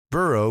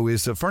Burrow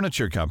is a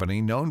furniture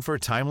company known for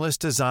timeless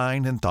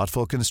design and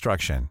thoughtful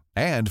construction,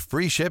 and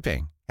free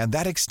shipping, and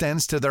that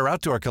extends to their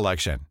outdoor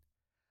collection.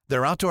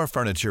 Their outdoor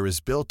furniture is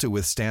built to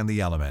withstand the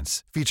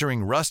elements,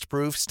 featuring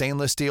rust-proof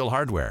stainless steel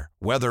hardware,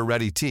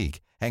 weather-ready teak,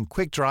 and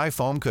quick-dry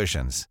foam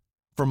cushions.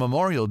 For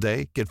Memorial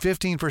Day, get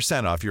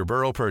 15% off your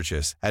Burrow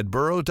purchase at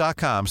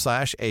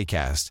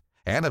burrow.com/ACAST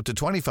and up to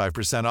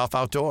 25% off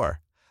outdoor.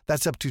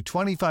 That's up to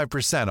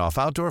 25% off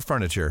outdoor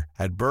furniture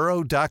at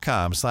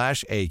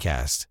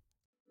burrow.com/ACAST.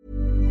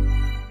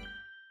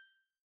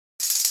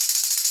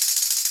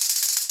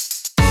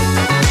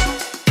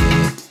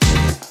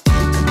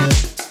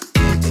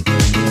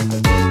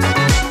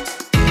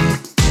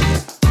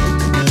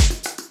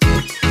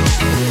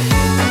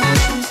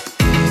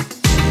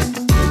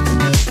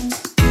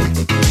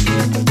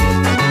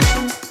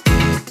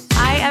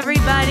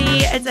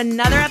 It's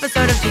another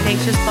episode of She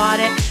Thinks Just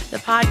Bought It, the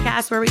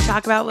podcast where we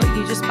talk about what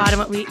you just bought and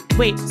what we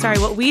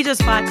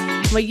just bought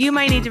and what you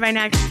might need to buy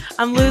next.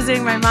 I'm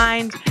losing my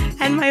mind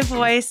and my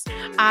voice.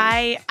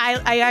 I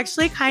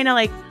actually kind of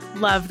like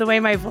love the way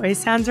my voice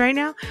sounds right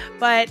now,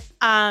 but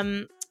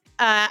I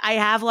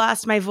have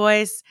lost my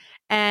voice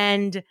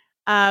and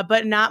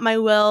but not my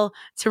will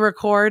to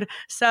record.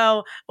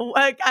 So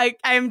I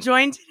am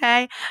joined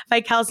today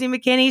by Kelsey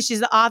McKinney. She's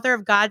the author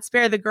of God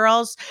Spare the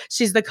Girls.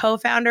 She's the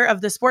co-founder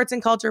of the sports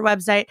and culture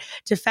website,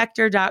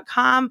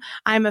 Defector.com.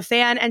 I'm a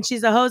fan, and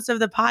she's the host of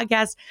the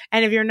podcast.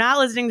 And if you're not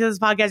listening to this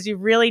podcast, you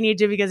really need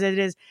to, because it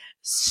is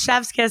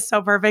chef's kiss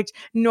so perfect.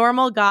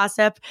 Normal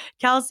Gossip.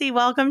 Kelsey,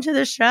 welcome to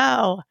the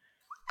show.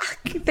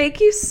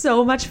 Thank you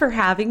so much for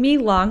having me.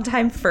 Long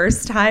time,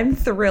 first time.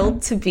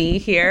 Thrilled to be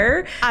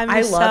here.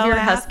 I love your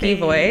husky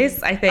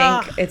voice. I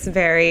think it's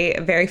very,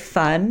 very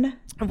fun.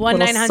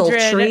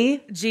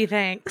 1-900 G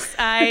thanks.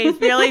 I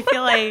really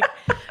feel like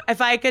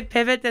if I could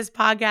pivot this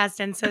podcast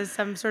into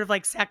some sort of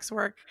like sex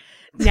work,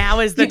 now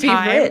is the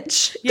time. Be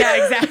rich.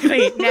 Yeah,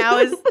 exactly. Now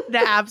is the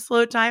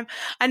absolute time.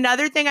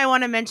 Another thing I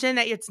want to mention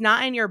that it's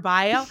not in your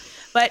bio,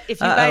 but if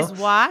you guys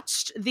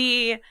watched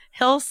the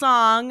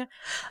Hillsong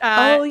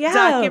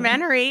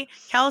documentary,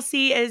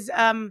 Kelsey is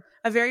a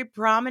very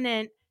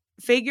prominent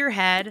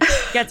figurehead,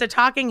 gets a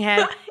talking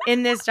head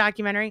in this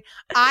documentary.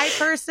 I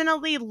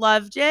personally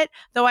loved it,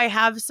 though I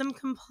have some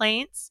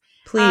complaints.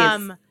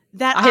 Please.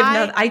 That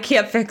I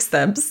can't fix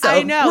them, so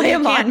I know, lay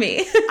them on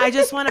me. I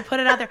just want to put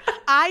it out there.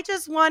 I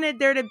just wanted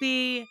there to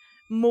be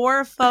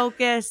more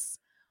focus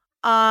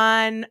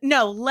on,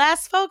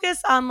 less focus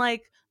on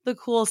like the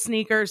cool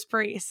sneakers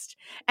priest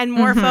and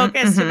more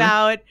focused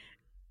about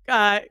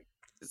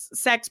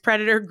sex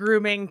predator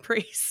grooming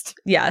priest.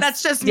 Yes.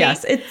 That's just me.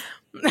 Yes,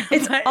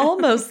 it's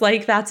almost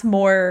like that's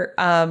more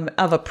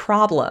of a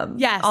problem.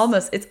 Yes.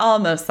 It's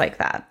almost like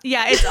that.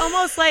 Yeah, it's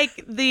almost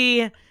like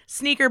the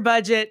sneaker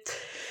budget,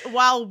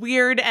 while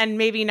weird and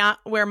maybe not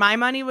where my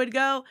money would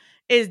go,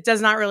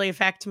 does not really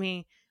affect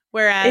me.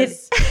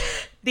 Whereas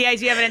the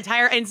idea of an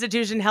entire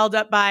institution held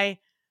up by,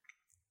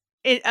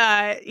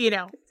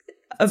 a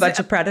bunch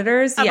of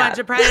predators, bunch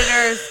of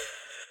predators,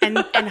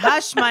 and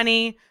hush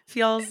money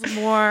feels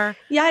more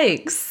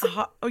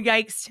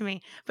yikes to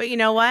me. But you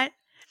know what?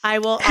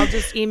 I'll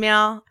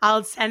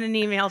send an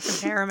email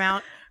to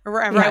Paramount or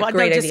wherever I watched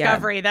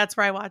Discovery. That's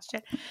where I watched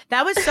it.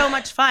 That was so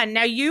much fun.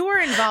 Now, you were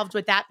involved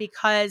with that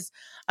because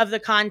of the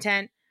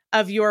content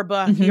of your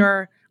book,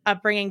 your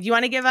upbringing. Do you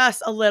want to give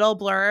us a little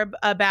blurb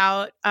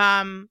about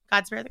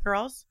God Spare the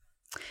Girls?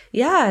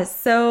 Yeah.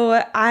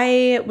 So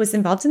I was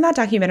involved in that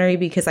documentary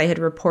because I had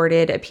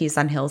reported a piece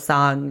on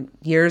Hillsong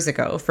years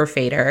ago for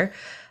Fader,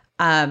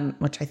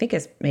 which I think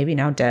is maybe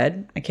now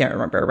dead. I can't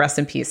remember. Rest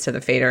in peace to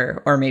the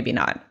Fader, or maybe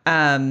not.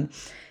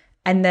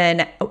 And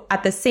then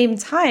at the same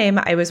time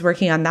I was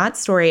working on that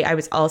story, I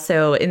was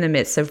also in the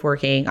midst of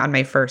working on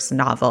my first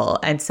novel.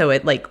 And so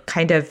it like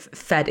kind of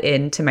fed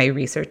into my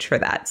research for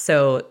that.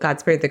 So God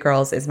Spare the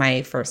Girls is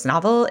my first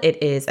novel.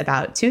 It is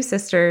about two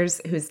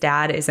sisters whose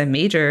dad is a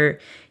major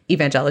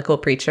evangelical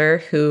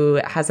preacher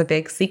who has a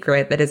big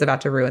secret that is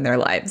about to ruin their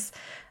lives.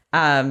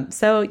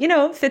 So,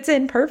 fits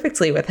in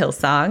perfectly with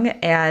Hillsong.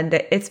 And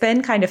it's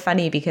been kind of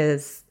funny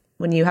because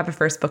when you have a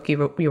first book,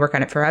 you work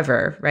on it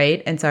forever,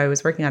 right? And so I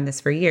was working on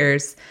this for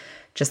years,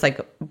 just like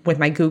with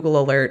my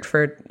Google alert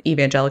for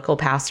evangelical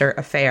pastor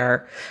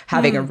affair,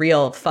 having a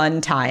real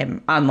fun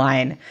time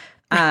online.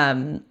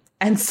 And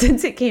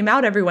since it came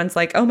out, everyone's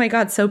like, oh my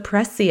God, so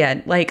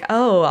prescient. Like,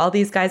 oh, all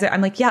these guys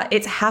I'm like, yeah,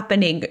 it's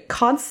happening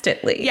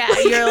constantly. Yeah,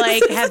 you're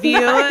like, have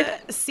you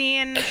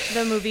seen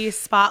the movie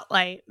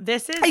Spotlight?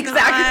 This is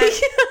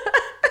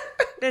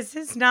This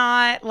is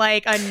not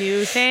like a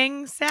new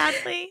thing,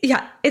 sadly.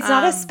 Yeah, it's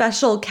not a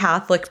special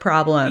Catholic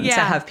problem to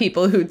have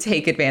people who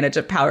take advantage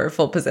of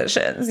powerful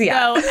positions.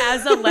 Yeah. So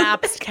as a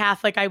lapsed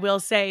Catholic, I will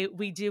say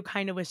we do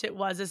kind of wish it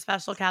was a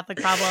special Catholic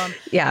problem.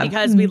 Yeah.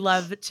 Because we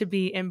love to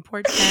be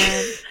important.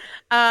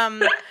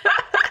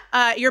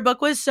 Your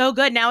book was so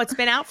good. Now it's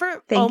been out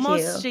for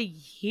almost a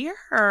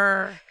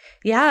year.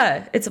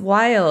 Yeah, it's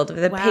wild.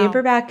 The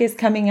paperback is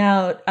coming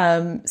out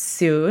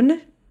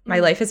soon. my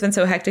life has been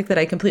so hectic that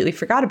I completely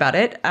forgot about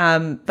it.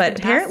 But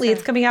apparently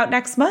it's coming out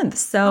next month.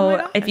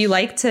 So if you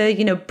like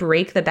to,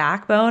 break the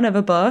backbone of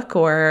a book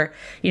or,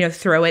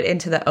 throw it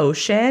into the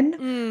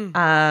ocean,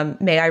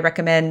 may I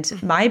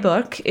recommend my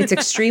book? It's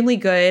extremely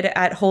good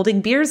at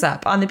holding beers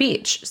up on the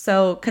beach.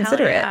 So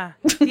consider it.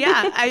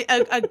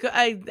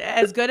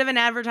 As good of an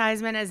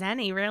advertisement as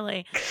any,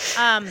 really.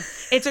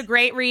 It's a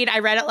great read. I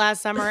read it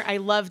last summer. I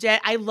loved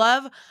it. I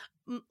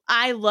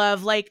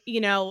love like,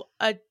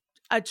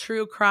 a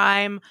true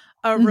crime,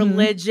 a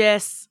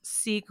religious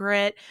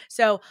secret.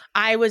 So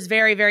I was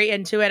very, very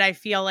into it. I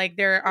feel like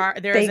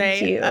there's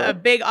a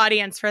big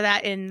audience for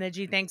that in the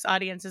G Thanks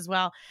audience as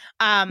well.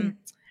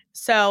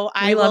 So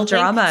I love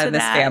drama in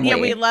this family. Yeah,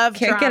 we love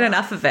Can't get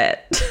enough of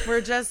it.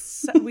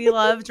 We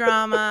love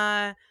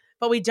drama,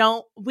 but we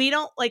don't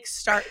like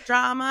start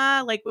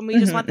drama. Like when we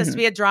just want this to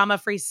be a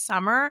drama-free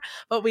summer,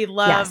 but we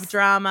love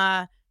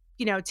drama,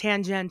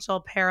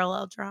 tangential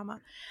parallel drama.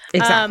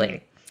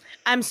 Exactly.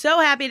 I'm so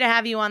happy to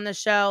have you on the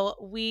show.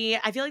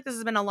 I feel like this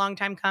has been a long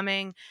time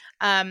coming.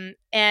 And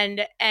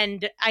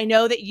I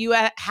know that you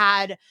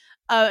had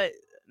a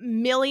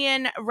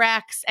million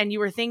recs and you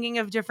were thinking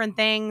of different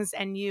things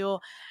and you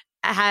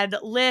had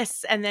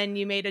lists and then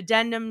you made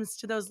addendums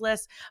to those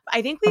lists.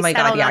 I think we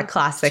settled on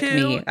classic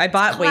me. I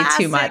bought way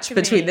too much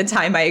between the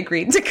time I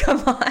agreed to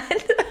come on.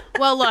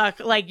 Well, look,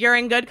 like you're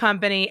in good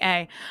company,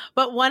 A.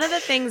 But one of the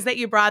things that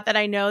you brought that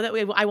I know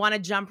that I want to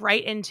jump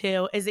right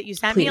into is that you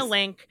sent me a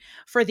link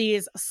for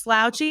these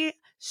slouchy,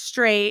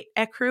 straight,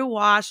 ecru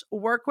wash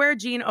workwear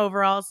jean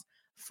overalls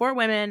for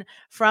women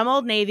from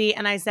Old Navy.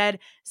 And I said,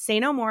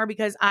 say no more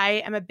because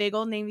I am a big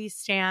Old Navy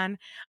stan.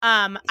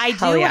 I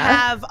do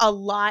have a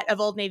lot of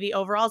Old Navy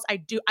overalls. I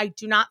do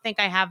not think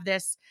I have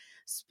this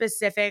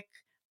specific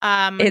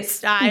it's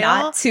style.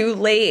 Not too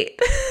late.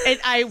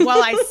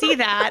 I see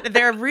that.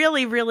 They're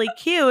really, really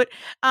cute.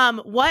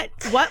 What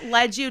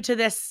led you to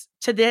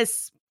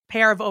this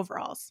pair of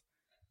overalls?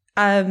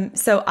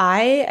 So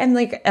I am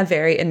like a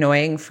very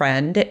annoying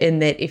friend in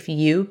that if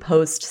you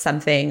post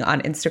something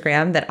on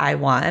Instagram that I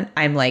want,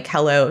 I'm like,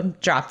 hello,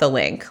 drop the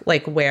link.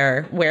 Like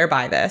where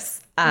buy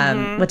this?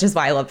 Which is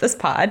why I love this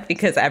pod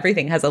because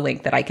everything has a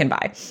link that I can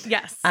buy.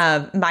 Yes.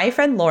 My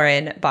friend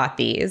Lauren bought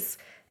these.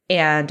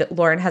 And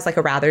Lauren has like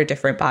a rather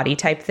different body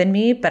type than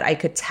me, but I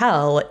could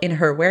tell in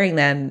her wearing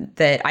them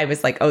that I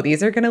was like, oh,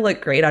 these are going to look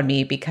great on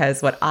me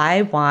because what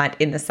I want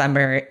in the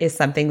summer is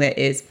something that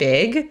is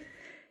big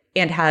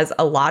and has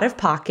a lot of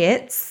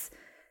pockets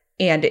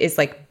and is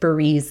like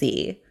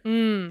breezy.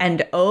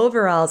 And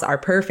overalls are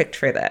perfect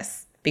for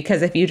this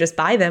because if you just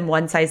buy them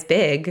one size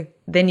big,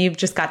 then you've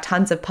just got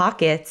tons of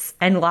pockets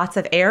and lots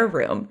of air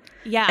room.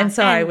 Yeah. And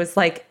so I was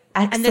like,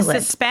 excellent. And the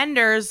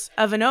suspenders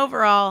of an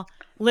overall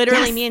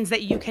literally means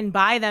that you can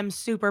buy them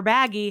super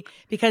baggy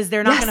because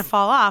they're not going to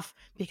fall off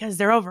because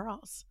they're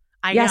overalls.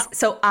 I know.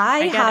 So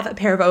I have a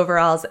pair of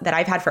overalls that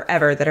I've had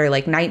forever that are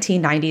like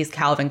 1990s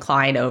Calvin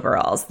Klein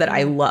overalls that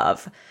I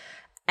love.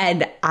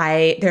 And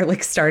they're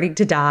like starting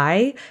to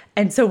die.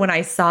 And so when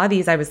I saw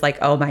these, I was like,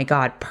 oh my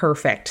God,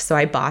 perfect. So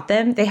I bought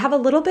them. They have a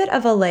little bit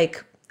of a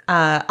like,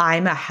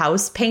 I'm a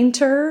house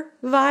painter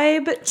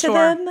vibe to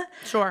them.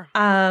 Sure.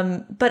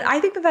 But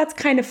I think that that's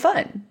kind of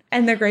fun.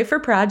 And they're great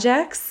for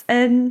projects.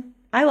 And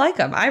I like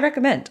them. I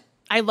recommend.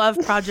 I love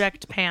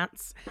project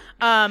pants.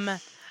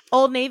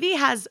 Old Navy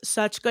has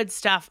such good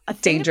stuff.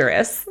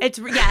 Dangerous. It's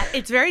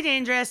very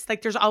dangerous.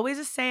 Like there's always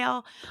a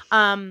sale.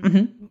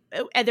 And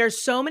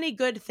there's so many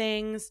good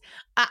things.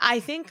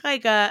 I think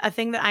like a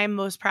thing that I'm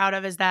most proud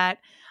of is that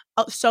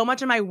so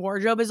much of my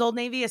wardrobe is Old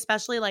Navy,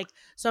 especially like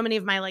so many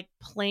of my like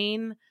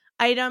plain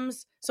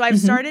items. So I've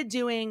started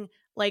doing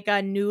like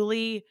a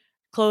Nuuly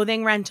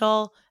clothing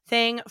rental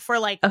thing for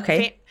like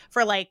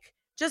for like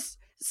just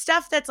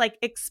stuff that's like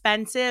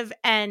expensive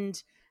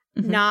and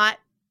not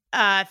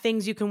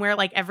things you can wear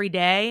like every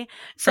day.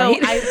 So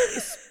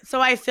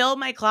I filled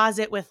my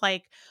closet with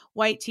like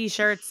white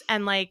t-shirts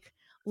and like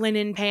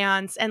linen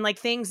pants and like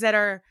things that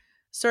are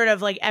sort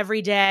of like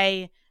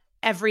everyday,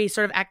 every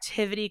sort of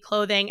activity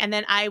clothing. And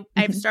then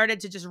I've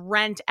started to just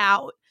rent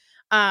out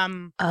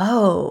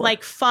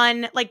like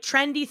fun, like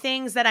trendy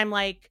things that I'm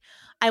like,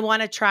 I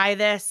want to try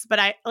this, but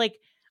I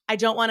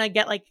don't want to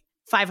get like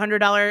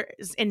 $500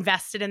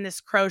 invested in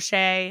this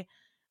crochet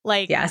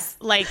like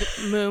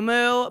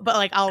muumuu, but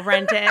like I'll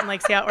rent it and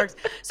like see how it works.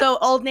 So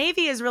Old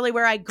Navy is really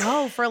where I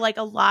go for like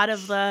a lot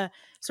of the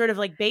sort of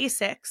like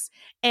basics.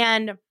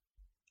 And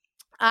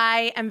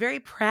I am very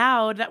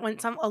proud that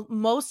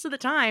most of the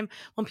time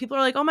when people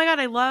are like, oh my God,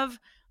 I love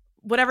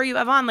whatever you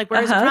have on, like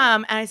where is it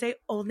from? And I say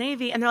Old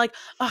Navy and they're like,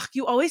 oh,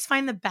 you always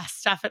find the best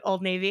stuff at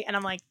Old Navy. And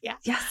I'm like,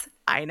 yes,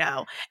 I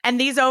know. And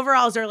these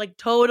overalls are like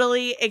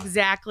totally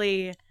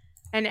exactly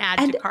an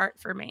add to cart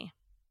for me.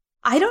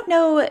 I don't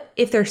know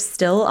if they're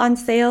still on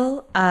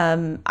sale.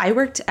 I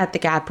worked at the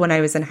Gap when I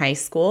was in high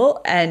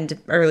school and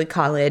early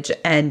college.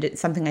 And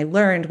something I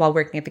learned while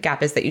working at the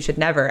Gap is that you should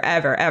never,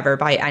 ever, ever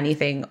buy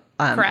anything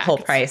full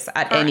price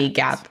at any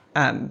Gap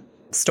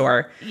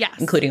store, Yes.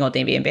 including Old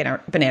Navy and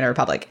Banana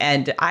Republic.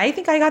 And I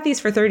think I got these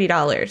for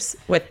 $30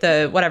 with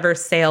the whatever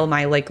sale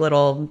my like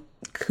little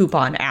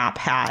coupon app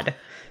had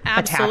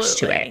attached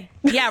to it.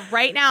 Yeah,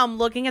 right now I'm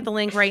looking at the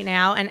link right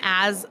now, and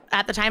as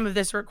at the time of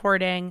this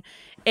recording,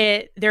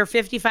 they're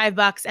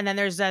 $55, and then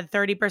there's a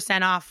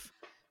 30% off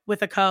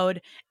with a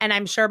code. And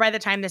I'm sure by the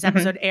time this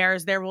episode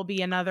airs, there will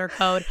be another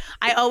code.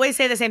 I always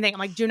say the same thing. I'm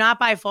like, do not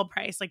buy full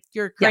price. Like,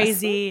 you're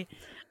crazy.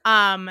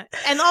 Yes.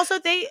 And also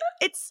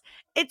it's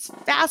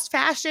fast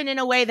fashion in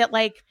a way that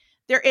like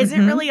there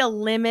isn't really a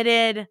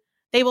limited,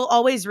 they will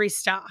always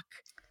restock,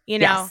 you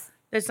know. Yes.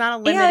 There's not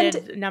a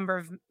limited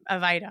number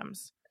of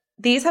items.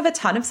 These have a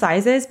ton of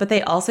sizes, but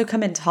they also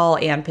come in tall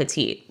and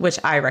petite, which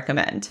I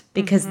recommend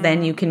because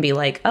then you can be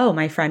like, oh,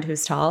 my friend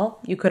who's tall,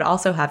 you could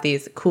also have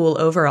these cool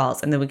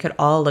overalls, and then we could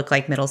all look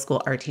like middle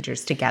school art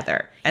teachers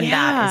together. And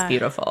that is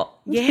beautiful.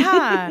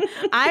 Yeah.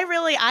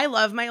 I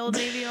love my Old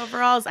Navy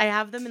overalls. I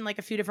have them in like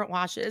a few different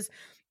washes.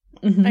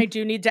 I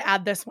do need to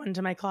add this one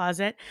to my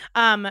closet.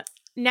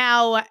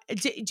 Now,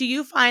 do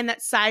you find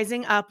that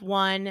sizing up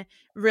one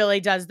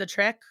really does the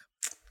trick?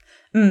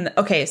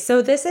 Okay,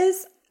 so this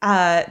is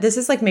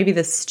like maybe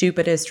the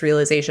stupidest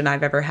realization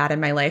I've ever had in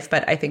my life,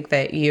 but I think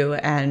that you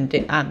and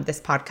this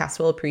podcast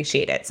will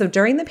appreciate it. So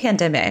during the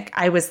pandemic,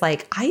 I was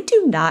like,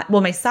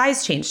 my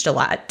size changed a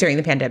lot during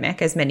the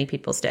pandemic, as many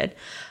people's did.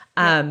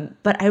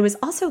 But I was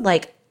also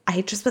like,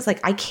 I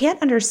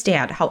can't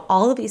understand how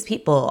all of these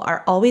people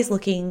are always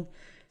looking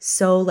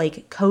so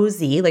like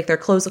cozy, like their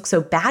clothes look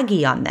so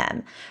baggy on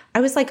them. I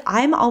was like,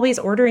 I'm always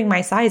ordering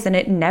my size and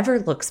it never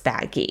looks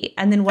baggy.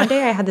 And then one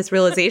day I had this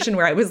realization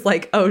where I was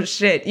like, oh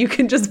shit, you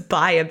can just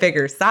buy a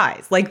bigger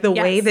size. Like the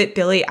way that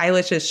Billie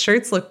Eilish's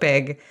shirts look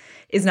big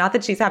is not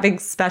that she's having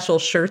special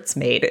shirts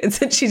made. It's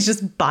that she's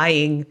just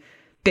buying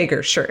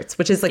bigger shirts,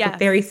 which is like a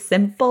very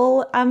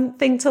simple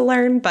thing to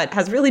learn, but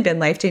has really been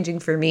life-changing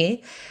for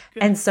me.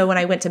 Good. And so when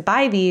I went to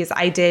buy these,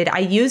 I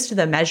used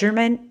the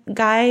measurement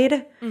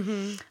guide.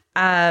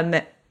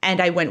 And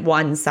I went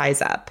one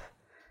size up.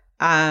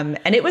 And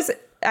it was,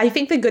 I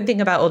think the good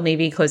thing about Old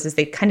Navy clothes is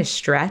they kind of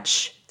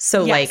stretch.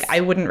 So like, I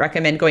wouldn't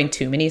recommend going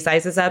too many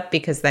sizes up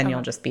because then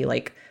you'll just be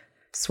like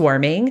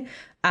swarming.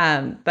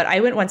 But I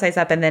went one size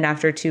up, and then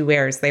after 2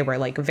 wears, they were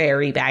like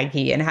very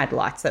baggy and had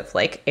lots of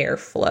like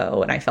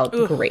airflow, and I felt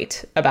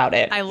great about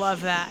it. I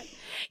love that.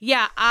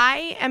 Yeah,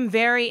 I am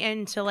very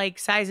into like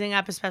sizing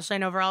up, especially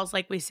in overalls,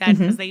 like we said,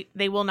 because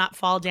they will not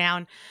fall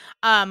down.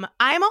 I'm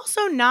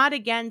also not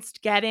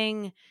against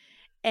getting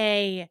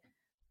a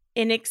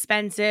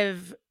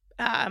inexpensive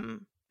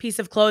piece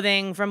of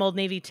clothing from Old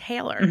Navy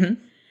tailored.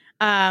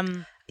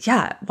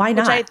 Yeah, why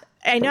not?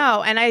 I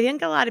know, and I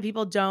think a lot of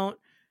people don't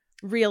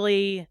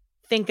really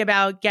think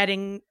about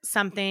getting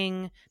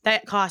something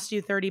that costs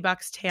you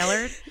 $30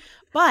 tailored,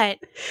 but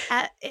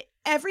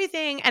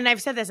everything, and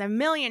I've said this a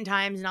million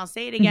times and I'll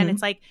say it again,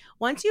 it's like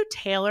once you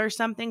tailor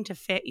something to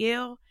fit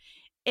you,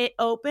 it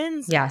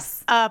opens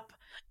up.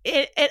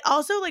 It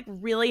also like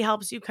really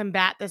helps you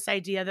combat this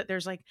idea that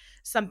there's like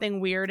something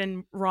weird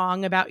and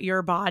wrong about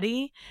your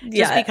body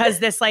just because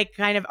this like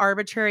kind of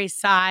arbitrary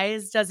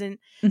size doesn't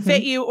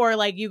fit you, or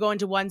like you go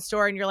into one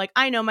store and you're like,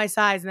 I know my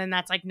size, and then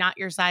that's like not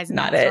your size.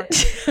 Not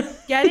it.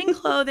 Getting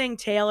clothing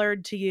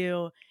tailored to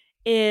you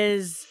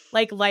is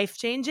like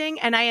life-changing.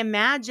 And I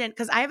imagine,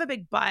 because I have a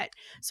big butt,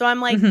 so I'm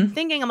like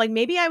thinking, I'm like,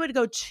 maybe I would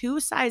go 2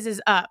 sizes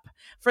up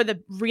for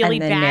the really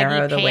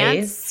baggy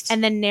pants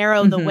and then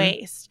narrow the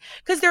waist.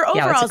 Because their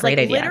overalls, like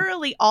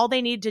literally all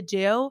they need to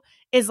do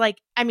is like,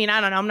 I mean,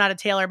 I don't know, I'm not a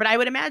tailor, but I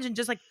would imagine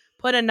just like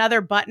put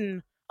another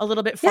button a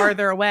little bit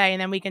farther away,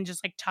 and then we can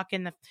just like tuck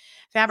in the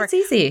fabric.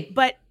 It's easy.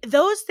 But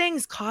those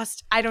things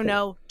cost, I don't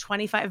know,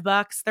 $25,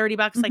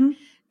 $30, like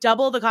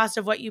double the cost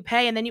of what you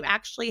pay. And then you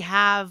actually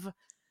have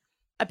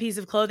a piece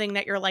of clothing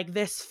that you're like,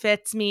 this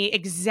fits me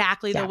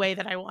exactly the way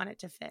that I want it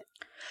to fit.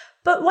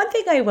 But one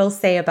thing I will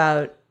say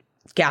about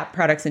Gap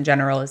products in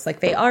general is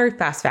like they are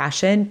fast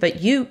fashion,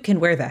 but you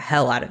can wear the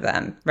hell out of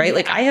them, right? Yeah.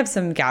 Like I have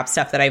some Gap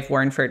stuff that I've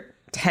worn for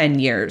 10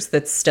 years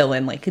that's still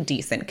in like a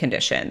decent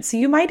condition. So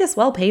you might as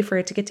well pay for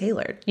it to get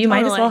tailored. You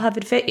might as well have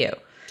it fit you.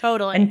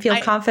 Totally. And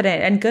feel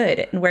confident and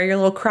good and wear your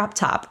little crop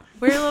top.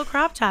 Wear your little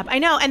crop top. I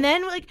know. And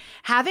then like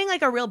having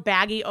like a real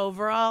baggy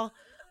overall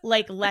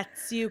like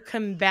lets you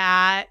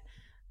combat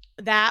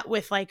that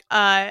with like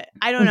I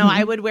don't know,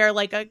 I would wear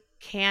like a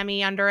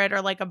cami under it or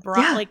like a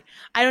bra, like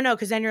I don't know,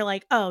 because then you're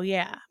like, oh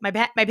yeah, my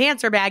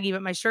pants are baggy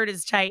but my shirt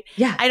is tight.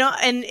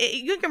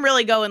 You can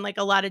really go in like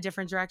a lot of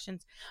different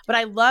directions, but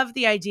I love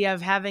the idea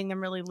of having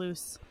them really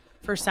loose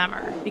for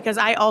summer, because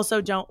I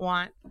also don't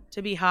want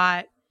to be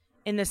hot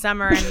in the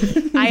summer,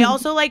 and I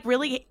also like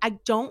really, I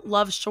don't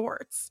love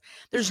shorts.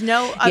 There's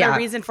no other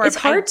reason for it. It's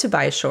hard to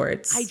buy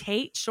shorts. I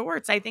hate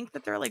shorts. I think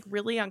that they're like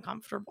really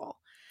uncomfortable.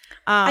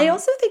 I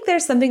also think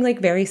there's something like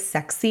very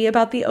sexy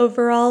about the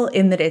overall,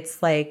 in that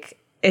it's like,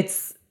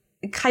 it's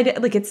kind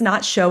of like, it's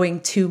not showing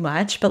too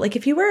much, but like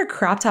if you wear a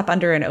crop top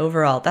under an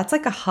overall, that's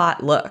like a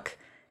hot look,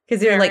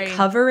 because you're like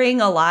covering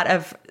a lot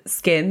of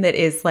skin that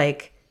is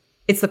like,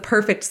 it's the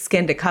perfect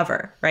skin to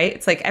cover, right?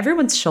 It's like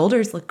everyone's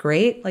shoulders look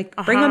great. Like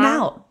bring them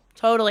out.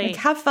 Totally. Like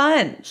have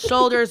fun.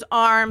 Shoulders,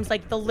 arms,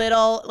 like the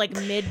little like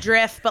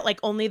midriff, but like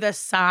only the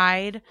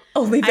side.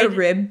 Only the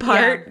rib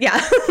part.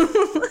 Yeah.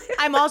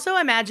 I'm also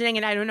imagining,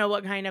 and I don't know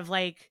what kind of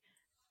like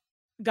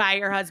guy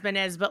your husband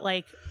is, but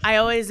like I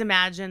always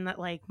imagine that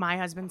like my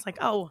husband's like,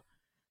 oh,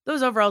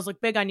 those overalls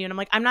look big on you. And I'm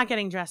like, I'm not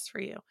getting dressed for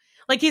you.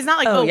 Like he's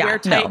not like, wear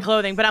tight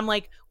clothing. But I'm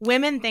like,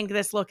 women think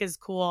this look is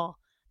cool.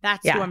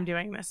 That's who I'm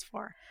doing this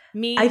for.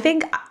 Me, I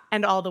think,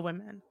 and all the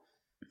women.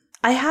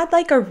 I had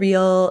like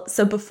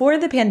so before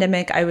the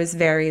pandemic, I was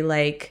very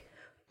like,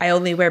 I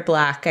only wear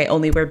black. I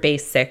only wear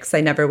basics.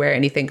 I never wear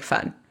anything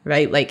fun,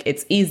 right? Like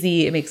it's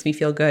easy. It makes me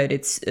feel good.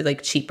 It's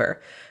like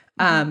cheaper.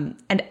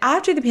 And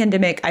after the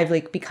pandemic, I've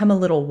like become a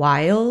little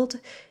wild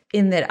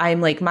in that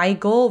I'm like, my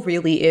goal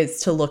really is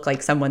to look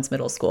like someone's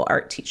middle school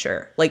art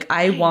teacher. Like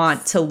I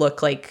want to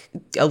look like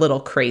a little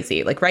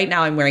crazy. Like right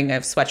now I'm wearing a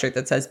sweatshirt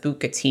that says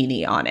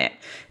Bucatini on it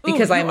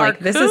because I'm like,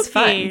 this is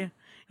fun.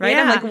 Right?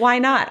 Yeah. I'm like, why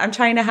not? I'm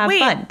trying to have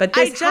fun. But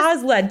this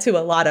has led to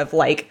a lot of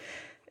like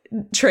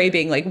Trey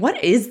being like,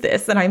 what is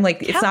this? And I'm like,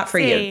 Kelsey, it's not for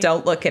you.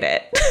 Don't look at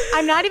it.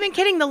 I'm not even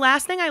kidding. The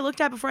last thing I looked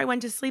at before I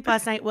went to sleep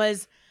last night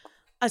was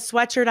a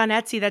sweatshirt on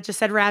Etsy that just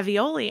said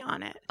ravioli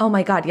on it. Oh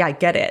my God. Yeah, I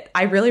get it.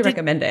 I really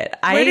recommend it.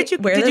 Did you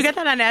get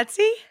that on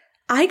Etsy?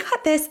 I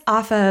got this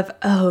off of,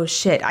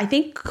 I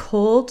think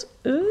Cold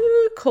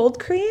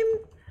Cream.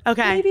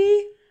 Okay.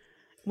 Maybe.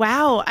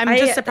 Wow. I'm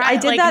just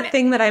surprised. I did that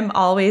thing that I'm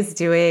always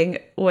doing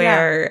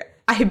where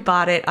I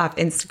bought it off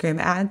Instagram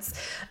ads.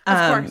 Of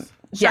course.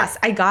 Sure. Yes,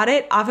 I got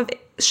it off of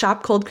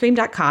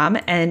shopcoldcream.com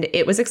and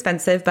it was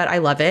expensive, but I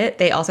love it.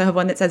 They also have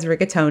one that says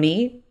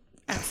rigatoni.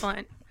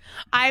 Excellent.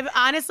 I've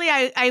honestly,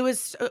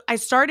 I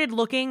started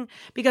looking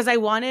because I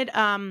wanted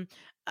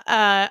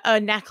a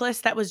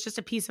necklace that was just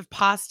a piece of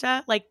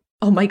pasta. Like,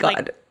 oh my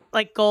God.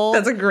 Like gold.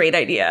 That's a great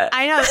idea.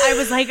 I know. I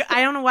was like,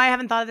 I don't know why I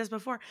haven't thought of this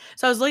before.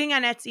 So I was looking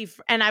on Etsy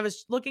and I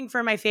was looking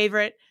for my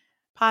favorite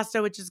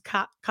pasta, which is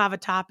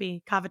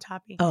cavatappi.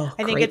 Oh,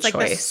 I think it's like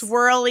the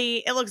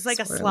swirly. It looks like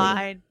a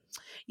slide.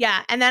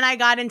 Yeah. And then I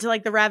got into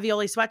like the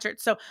ravioli sweatshirt.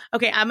 So,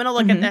 okay, I'm going to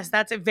look at this.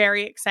 That's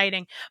very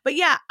exciting. But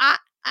yeah,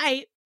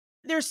 I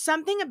there's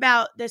something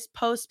about this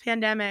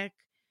post-pandemic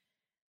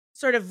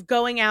sort of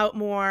going out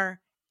more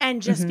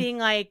and just being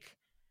like,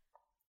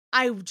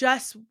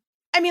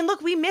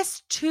 look, we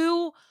missed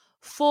 8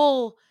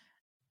 full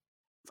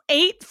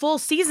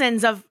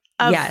seasons of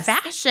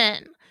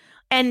fashion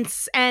and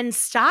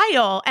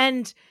style.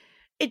 And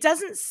it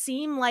doesn't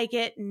seem like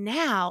it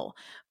now,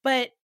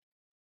 but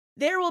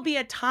there will be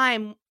a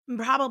time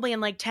probably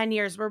in like 10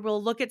 years where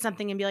we'll look at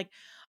something and be like,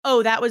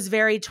 oh, that was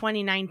very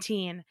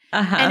 2019.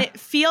 And it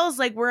feels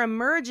like we're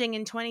emerging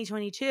in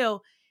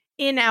 2022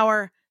 in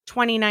our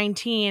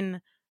 2019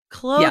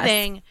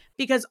 clothing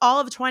because all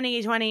of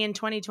 2020 and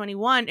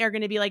 2021 are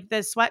going to be like the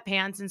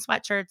sweatpants and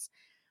sweatshirts.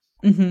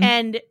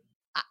 And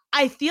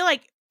I feel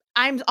like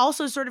I'm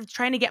also sort of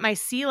trying to get my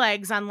sea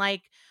legs on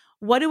like,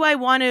 what am I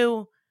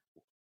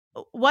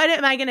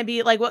going to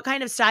be like? What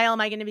kind of style am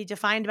I going to be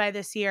defined by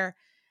this year?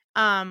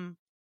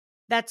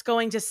 That's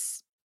going to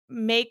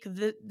make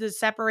the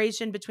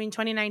separation between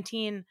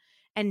 2019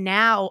 and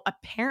now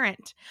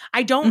apparent.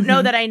 I don't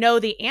know that I know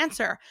the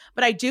answer,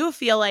 but I do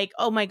feel like,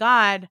 oh my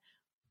God,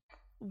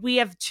 we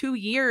have 2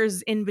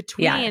 years in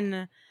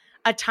between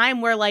a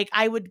time where like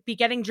I would be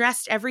getting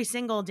dressed every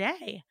single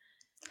day.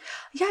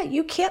 Yeah,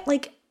 you can't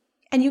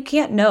and you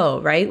can't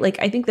know, right? Like,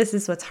 I think this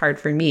is what's hard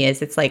for me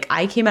is it's like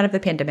I came out of the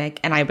pandemic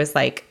and I was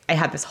like, I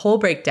had this whole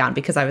breakdown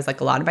because I was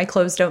like, a lot of my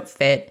clothes don't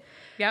fit.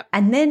 Yep.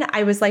 And then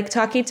I was like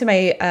talking to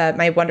my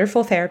my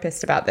wonderful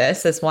therapist about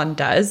this, as one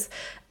does.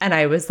 And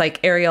I was like,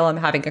 Ariel, I'm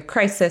having a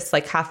crisis.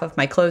 Like half of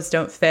my clothes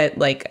don't fit.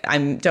 Like I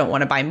don't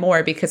want to buy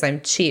more because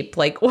I'm cheap.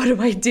 Like, what do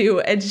I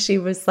do? And she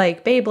was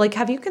like, babe, like,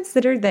 have you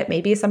considered that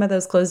maybe some of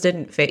those clothes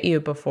didn't fit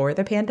you before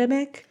the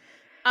pandemic?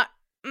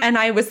 And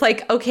I was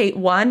like, okay,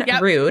 1,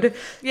 rude.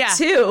 Yeah.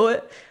 2,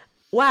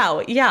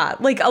 wow. Yeah.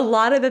 Like a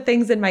lot of the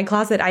things in my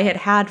closet I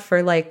had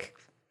for like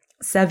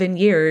 7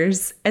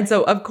 years. And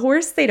so of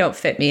course they don't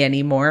fit me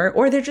anymore,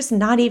 or they're just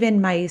not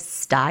even my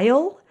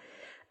style.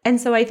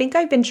 And so I think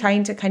I've been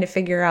trying to kind of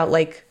figure out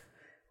like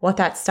what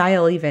that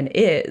style even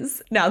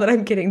is now that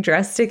I'm getting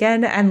dressed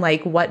again and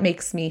like what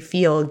makes me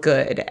feel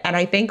good. And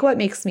I think what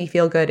makes me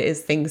feel good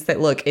is things that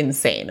look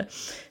insane.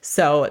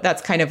 So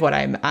that's kind of what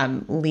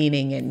I'm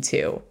leaning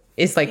into.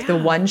 Is like the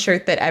one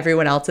shirt that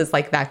everyone else is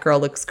like, that girl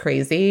looks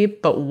crazy,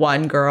 but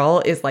one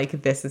girl is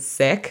like, this is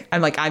sick.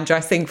 I'm like, I'm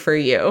dressing for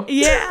you.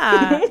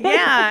 Yeah.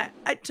 Yeah.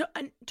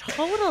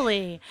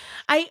 Totally.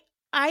 I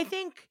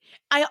think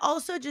I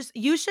also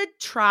you should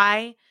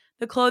try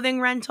the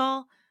clothing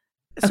rental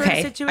sort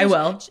of situation. I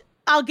will.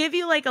 I'll give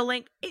you like a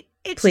link.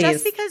 It's Please.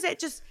 Just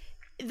because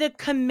the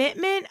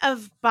commitment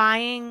of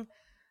buying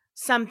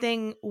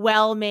something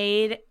well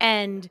made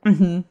and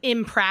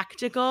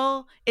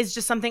impractical is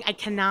just something I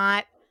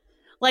cannot.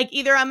 Like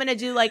either I'm going to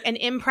do like an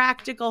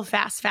impractical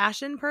fast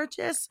fashion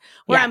purchase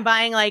where I'm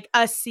buying like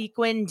a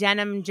sequin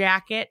denim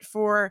jacket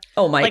for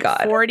like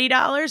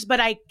 $40, but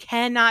I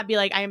cannot be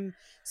like, I'm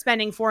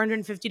spending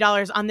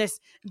 $450 on this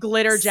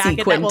glitter jacket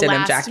sequin that will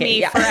denim last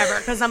me forever.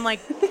 Because I'm like,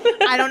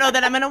 I don't know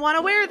that I'm going to want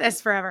to wear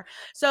this forever.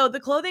 So the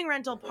clothing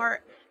rental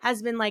part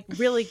has been like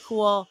really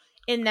cool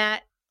in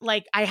that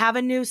like I have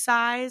a new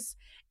size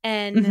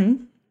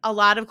and a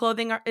lot of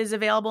clothing is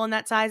available in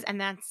that size, and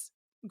that's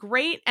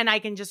great, and I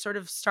can just sort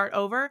of start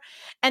over.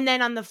 And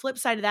then on the flip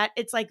side of that,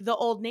 it's like the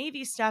Old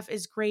Navy stuff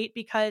is great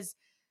because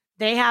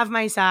they have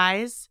my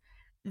size.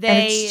 And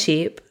it's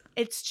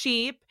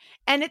cheap.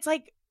 And it's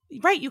like,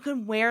 right, you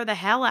can wear the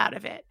hell out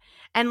of it.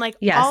 And like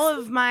all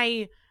of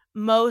my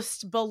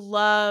most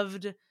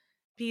beloved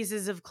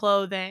pieces of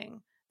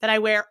clothing that I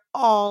wear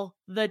all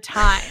the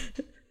time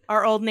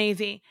are Old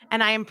Navy,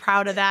 and I am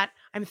proud of that.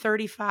 I'm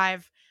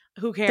 35.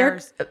 Who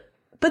cares?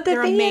 But the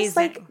thing is,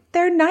 like,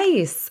 they're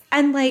nice.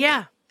 And, like,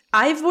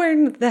 I've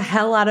worn the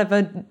hell out of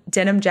a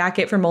denim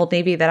jacket from Old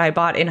Navy that I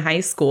bought in high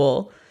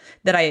school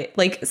that I,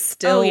 like,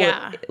 still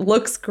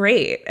looks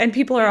great. And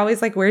people are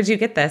always like, where'd you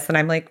get this? And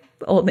I'm like,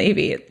 Old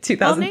Navy,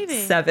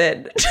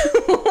 2007.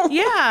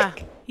 Yeah.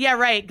 Yeah,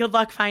 right. Good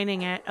luck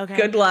finding it. Okay.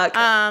 Good luck.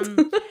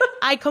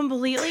 I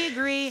completely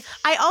agree.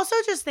 I also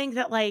just think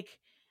that, like,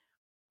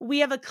 we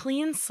have a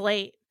clean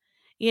slate.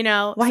 You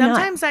know,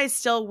 sometimes I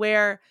still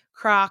wear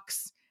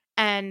Crocs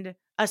and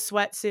a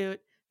sweatsuit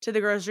to the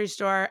grocery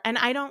store, and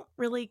I don't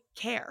really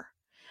care.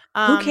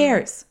 Who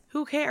cares?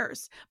 Who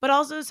cares? But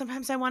also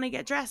sometimes I want to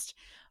get dressed,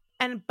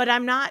 but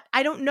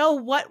I don't know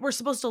what we're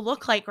supposed to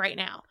look like right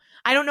now.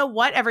 I don't know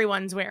what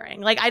everyone's wearing.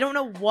 Like, I don't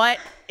know what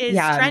is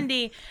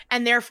trendy,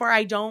 and therefore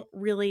I don't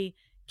really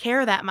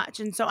care that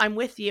much. And so I'm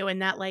with you in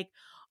that, like,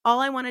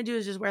 all I want to do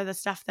is just wear the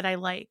stuff that I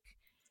like.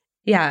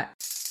 Yeah.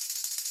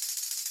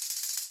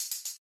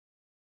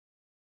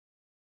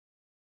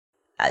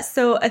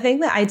 So a thing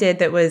that I did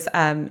that was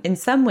in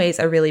some ways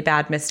a really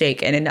bad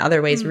mistake and in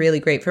other ways really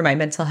great for my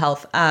mental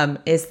health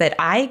is that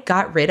I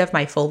got rid of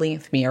my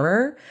full-length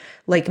mirror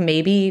like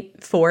maybe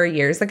 4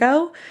 years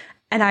ago.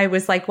 And I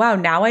was like, wow,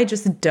 now I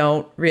just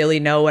don't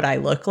really know what I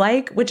look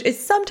like, which is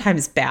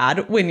sometimes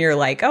bad when you're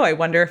like, oh, I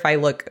wonder if I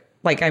look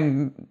like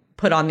I'm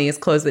put on these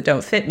clothes that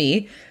don't fit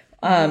me.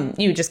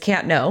 You just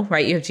can't know,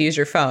 right? You have to use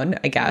your phone,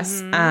 I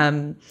guess.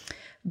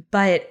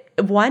 But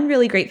one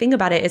really great thing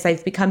about it is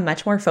I've become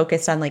much more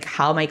focused on like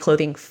how my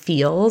clothing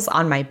feels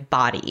on my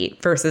body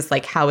versus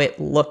like how it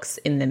looks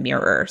in the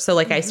mirror. So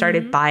like I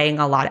started buying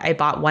a lot. I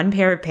bought one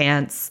pair of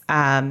pants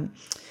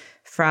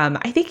from,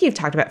 I think you've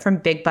talked about, from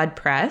Big Bud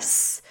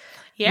Press.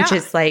 Yeah. Which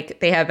is like,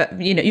 they have,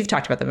 you know, you've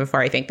talked about them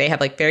before, I think. They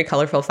have like very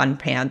colorful, fun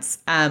pants.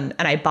 And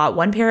I bought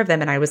one pair of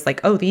them and I was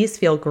like, oh, these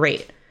feel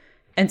great.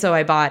 And so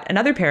I bought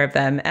another pair of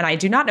them, and I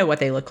do not know what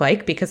they look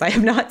like because I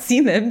have not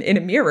seen them in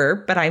a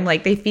mirror, but I'm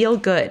like, they feel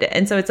good.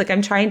 And so it's like,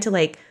 I'm trying to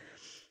like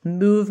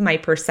move my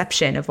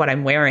perception of what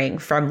I'm wearing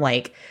from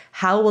like,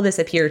 how will this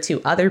appear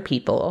to other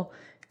people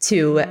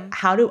to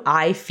how do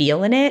I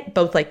feel in it,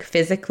 both like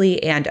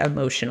physically and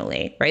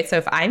emotionally, right? So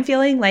if I'm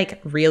feeling like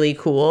really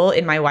cool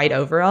in my white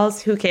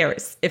overalls, who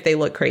cares if they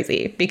look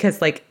crazy? Because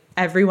like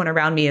everyone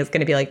around me is going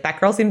to be like, that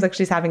girl seems like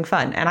she's having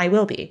fun, and I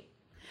will be.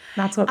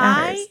 That's what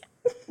matters.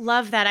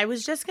 Love that. I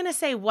was just going to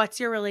say, what's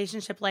your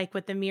relationship like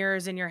with the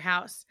mirrors in your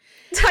house?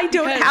 I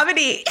don't have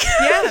any.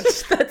 Yeah.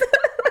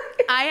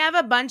 I have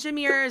a bunch of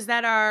mirrors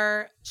that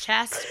are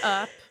chest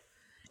up.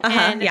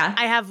 And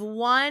I have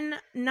one,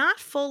 not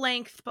full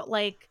length, but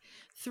like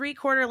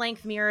 3/4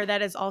 length mirror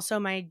that is also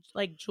my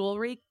like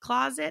jewelry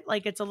closet.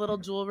 Like it's a little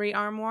jewelry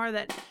armoire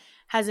that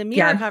has a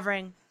mirror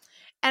covering.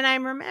 And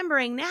I'm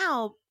remembering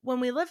now when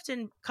we lived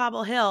in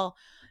Cobble Hill,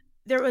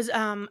 there was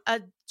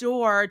a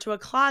door to a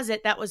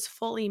closet that was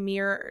fully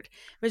mirrored.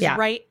 It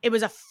was it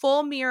was a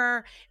full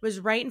mirror. It was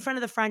right in front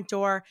of the front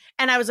door.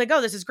 And I was like, oh,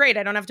 this is great.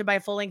 I don't have to buy a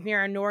full length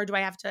mirror, nor do I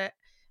have to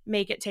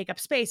make it take up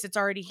space. It's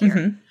already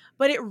here.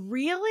 But it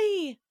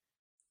really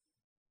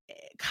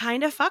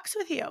kind of fucks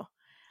with you.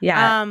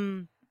 Yeah.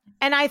 And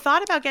I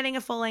thought about getting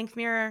a full length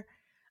mirror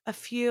a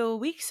few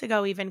weeks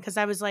ago, even because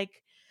I was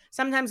like,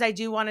 sometimes I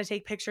do want to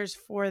take pictures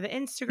for the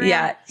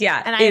Instagram.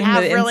 Yeah. And I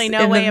have really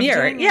no way of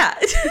doing it. Yeah.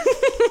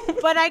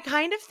 But I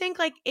kind of think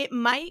like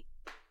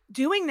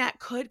doing that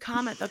could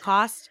come at the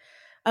cost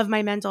of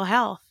my mental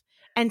health.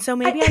 And so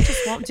maybe I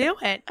just won't do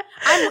it. But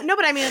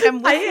I mean, like,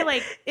 I'm with you,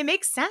 like, it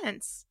makes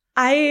sense.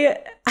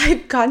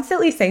 I'm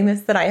constantly saying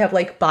this, that I have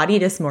like body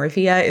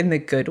dysmorphia in the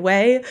good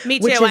way. Me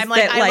too. I'm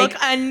like, I look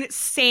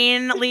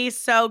insanely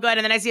so good.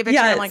 And then I see a picture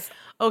and I'm like,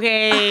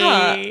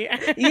 okay.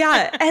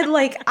 Yeah. And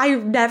like, I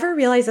never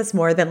realized this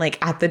more than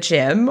like at the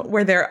gym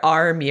where there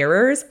are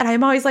mirrors. And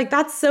I'm always like,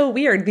 that's so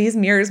weird. These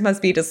mirrors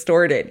must be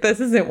distorted. This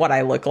isn't what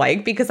I look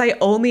like, because I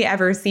only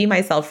ever see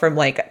myself from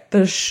like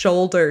the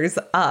shoulders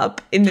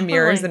up in the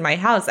mirrors in my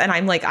house. And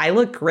I'm like, I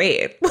look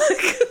great.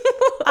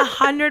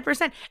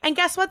 100%. And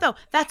guess what though?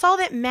 That's all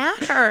that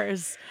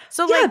matters.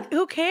 So like,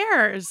 who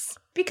cares?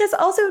 Because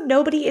also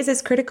nobody is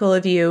as critical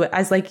of you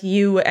as like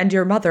you and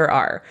your mother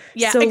are.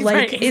 Yeah, so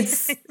like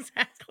it's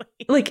exactly.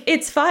 Like,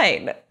 it's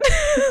fine.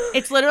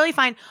 It's literally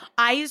fine.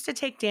 I used to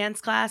take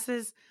dance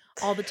classes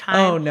all the time.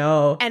 Oh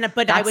no.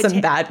 But that's I would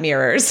some bad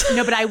mirrors.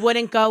 No, but I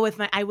wouldn't go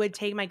with I would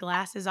take my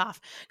glasses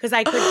off because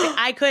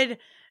I could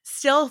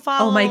still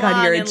follow. Oh my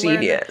God, you're a and learn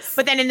them. genius.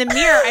 But then in the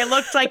mirror, I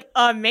looked like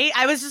amazing.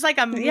 I was just like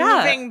a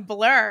moving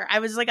blur. I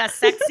was like a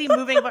sexy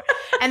moving blur.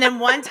 And then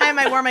one time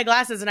I wore my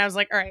glasses and I was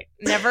like, all right,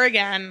 never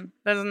again.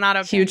 This is not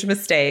okay. Huge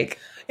mistake.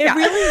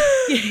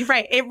 Really,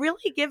 right. It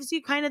really gives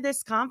you kind of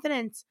this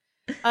confidence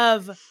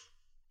of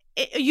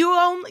you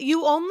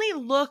only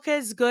look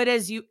as good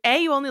as you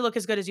only look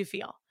as good as you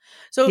feel.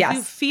 So if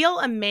you feel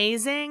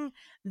amazing,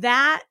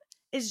 that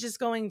is just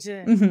going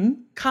to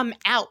come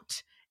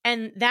out.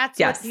 And that's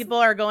what people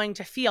are going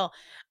to feel.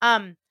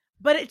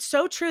 But it's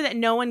so true that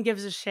no one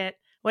gives a shit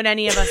what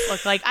any of us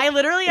look like. I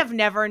literally have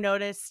never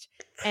noticed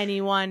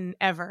anyone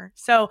ever.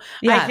 So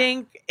I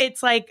think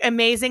it's like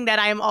amazing that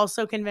I am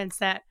also convinced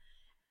that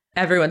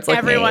everyone's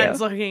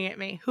looking at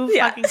me. Who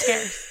fucking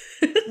cares?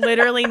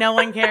 Literally no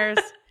one cares.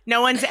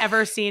 No one's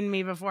ever seen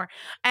me before.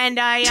 And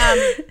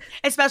I,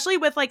 especially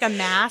with like a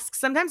mask,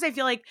 sometimes I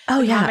feel like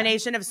the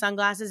combination of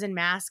sunglasses and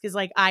mask is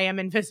like, I am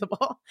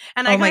invisible.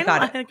 And I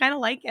kind of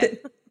like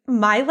it.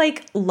 My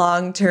like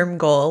long-term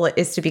goal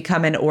is to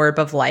become an orb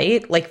of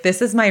light. Like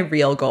this is my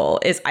real goal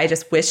is I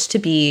just wish to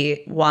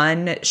be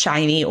one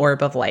shiny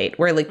orb of light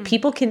where like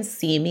people can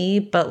see me,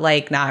 but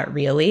like not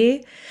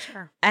really.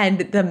 Sure.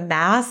 And the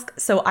mask.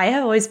 So I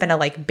have always been a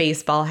like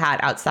baseball hat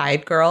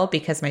outside girl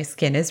because my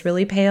skin is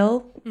really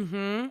pale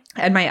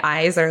and my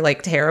eyes are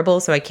like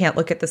terrible. So I can't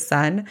look at the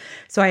sun.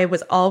 So I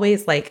was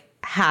always like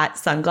hat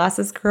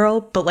sunglasses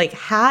girl, but like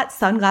hat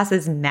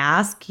sunglasses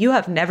mask, you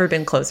have never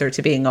been closer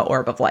to being an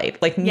orb of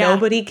light. Like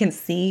nobody can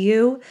see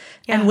you.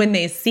 And when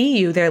they see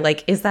you, they're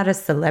like, is that a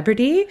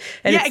celebrity?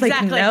 And it's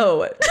like,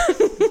 no,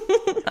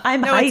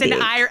 I'm hiding.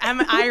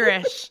 I'm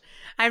Irish.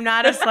 I'm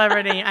not a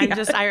celebrity. I'm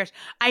just Irish.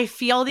 I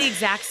feel the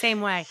exact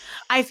same way.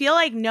 I feel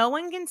like no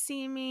one can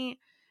see me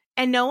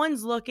and no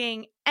one's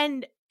looking.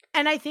 And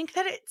I think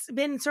that it's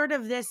been sort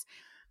of this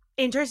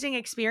interesting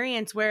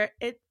experience where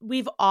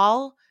we've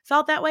all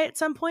felt that way at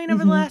some point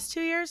over the last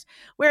 2 years,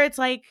 where it's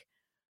like,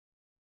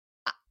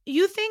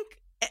 you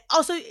think,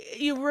 also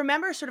you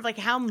remember sort of like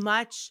how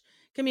much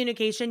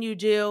communication you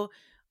do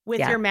with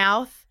your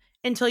mouth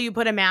until you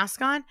put a mask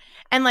on.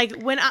 And like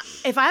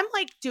if I'm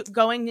like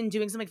going and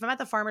doing something, if I'm at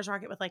the farmer's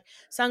market with like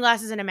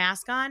sunglasses and a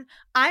mask on,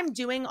 I'm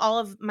doing all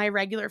of my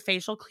regular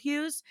facial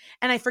cues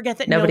and I forget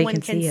that nobody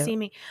can see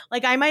me.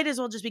 Like I might as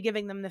well just be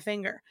giving them the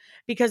finger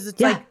because it's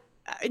like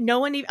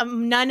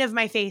none of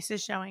my face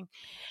is showing.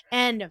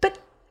 But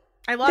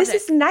I love this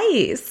is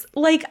nice.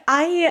 Like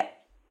I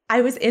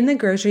was in the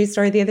grocery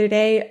store the other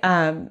day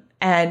and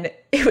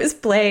it was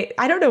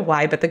I don't know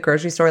why, but the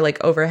grocery store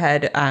like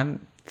overhead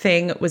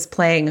thing was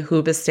playing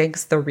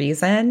Hoobastank's The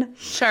Reason.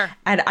 Sure.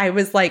 And I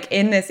was like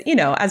in this,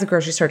 as a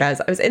grocery store does,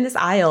 I was in this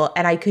aisle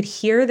and I could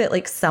hear that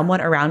like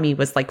someone around me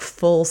was like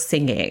full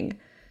singing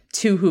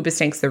to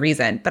Hoobastank's The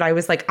Reason. But I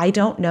was like, I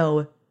don't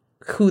know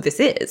who this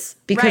is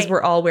because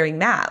we're all wearing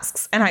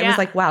masks. And I was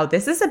like, wow,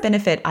 this is a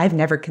benefit I've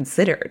never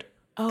considered.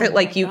 That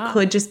like you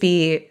could just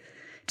be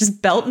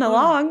belting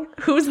along.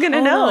 Who's going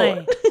to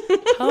know?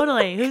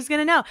 Totally. Who's going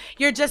to know?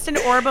 You're just an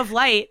orb of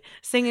light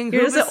singing.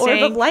 You're just an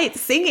orb of light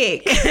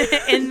singing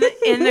in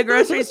the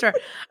grocery store.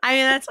 I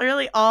mean, that's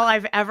really all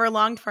I've ever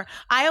longed for.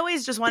 I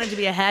always just wanted to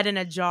be a head in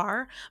a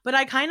jar, but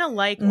I kind of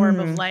like orb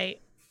of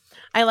light.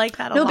 I like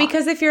that a lot. No,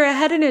 because if you're a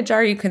head in a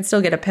jar, you can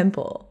still get a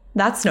pimple.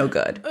 That's no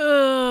good.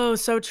 Oh,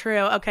 so true.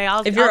 Okay,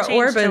 if you're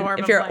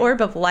an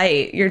orb of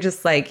light, you're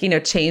just like,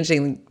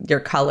 changing your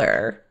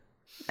color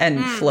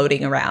and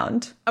floating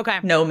around. Okay.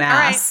 No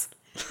mass.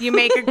 Right. You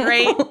make a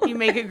great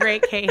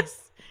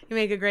case. You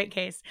make a great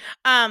case.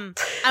 I'm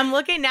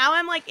looking now.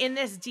 I'm like in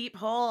this deep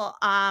hole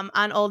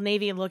on Old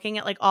Navy, looking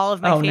at like all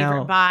of my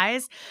favorite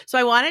buys. So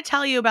I want to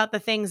tell you about the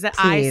things that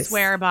I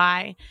swear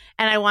by,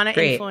 and I want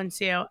to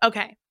influence you.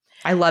 Okay.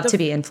 I love to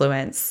be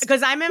influenced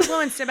because I'm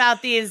influenced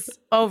about these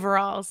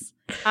overalls.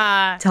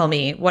 Tell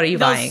me, what are you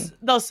buying?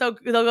 They'll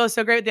go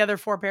so great with the other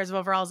 4 pairs of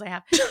overalls I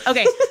have.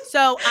 Okay,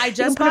 so I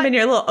just put them in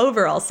your little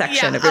overall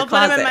section of your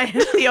closet. I'll put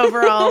them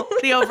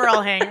in the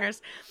overall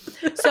hangers.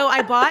 So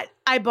I bought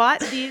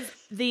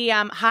the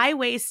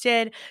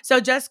high-waisted. So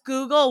just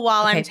Google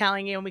while I'm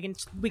telling you, and we can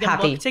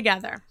look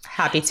together.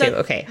 Happy to.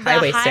 Okay,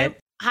 high-waisted.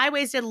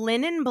 High-waisted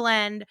linen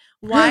blend,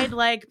 wide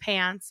leg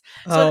pants.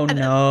 So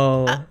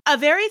a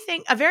very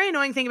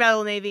annoying thing about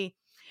Old Navy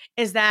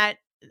is that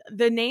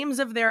the names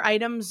of their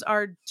items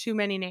are too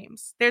many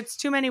names. There's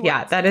too many words.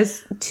 Yeah, that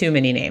is too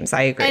many names.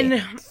 I agree.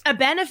 And a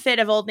benefit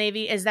of Old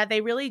Navy is that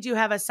they really do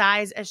have a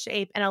size, a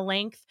shape, and a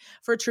length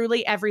for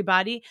truly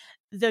everybody.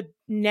 The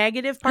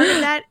negative part of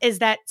that is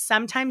that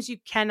sometimes you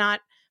cannot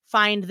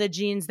find the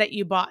jeans that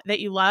you bought that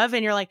you love,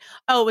 and you're like,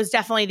 oh, it was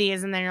definitely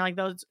these, and then you're like,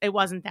 it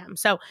wasn't them.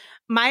 So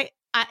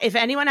if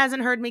anyone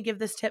hasn't heard me give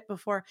this tip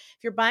before,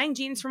 if you're buying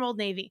jeans from Old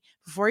Navy,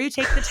 before you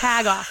take the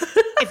tag off,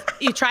 if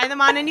you try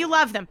them on and you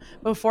love them,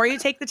 before you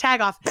take the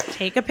tag off,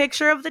 take a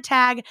picture of the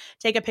tag,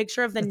 take a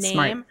picture of the name.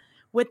 Smart.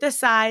 with the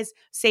size,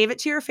 save it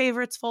to your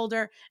favorites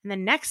folder. And the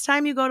next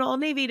time you go to Old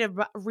Navy to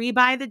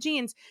rebuy the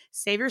jeans,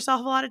 save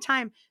yourself a lot of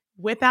time,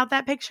 whip out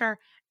that picture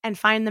and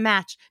find the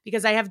match.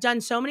 Because I have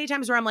done so many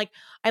times where I'm like,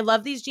 I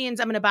love these jeans.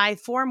 I'm going to buy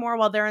 4 more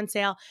while they're on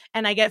sale.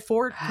 And I get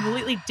 4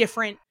 completely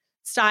different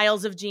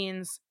styles of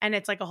jeans. And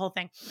it's like a whole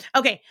thing.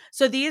 Okay.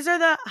 So these are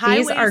the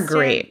high-waisted. These are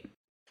great.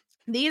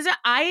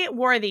 I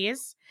wore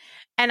these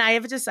and I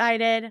have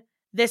decided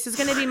this is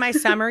going to be my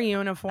summer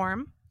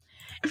uniform.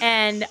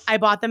 And I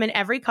bought them in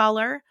every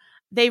color.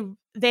 They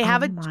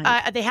have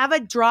a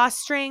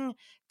drawstring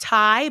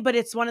tie, but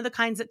it's one of the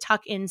kinds that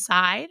tuck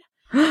inside,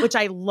 which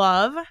I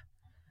love.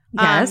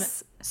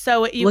 Yes.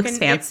 So you looks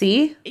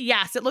fancy.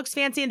 Yes, it looks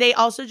fancy. And they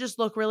also just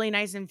look really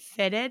nice and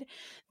fitted.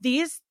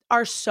 These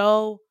are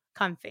so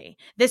comfy.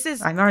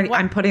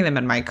 I'm putting them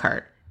in my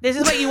cart. This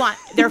is what you want.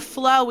 They're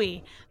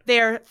flowy.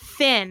 They're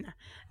thin.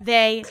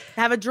 They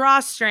have a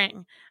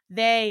drawstring.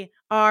 They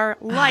are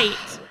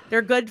light.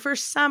 They're good for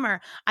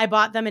summer. I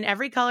bought them in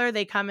every color.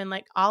 They come in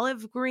like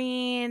olive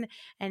green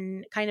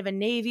and kind of a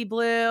navy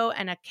blue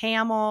and a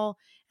camel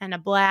and a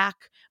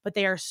black, but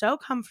they are so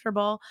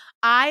comfortable.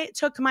 I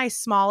took my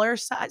smaller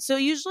size. So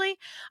usually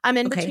I'm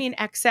in between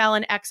XL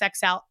and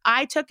XXL.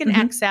 I took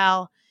an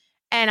XL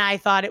and I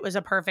thought it was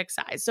a perfect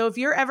size. So if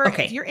you're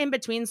in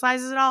between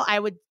sizes at all, I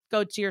would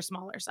go to your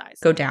smaller size.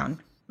 Go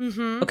down.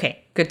 Mm-hmm.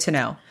 Okay, good to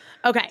know.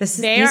 Okay,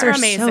 these are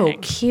amazing. So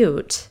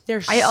cute.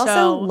 I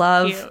also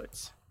love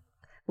cute.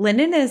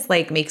 Linen is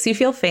like makes you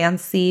feel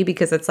fancy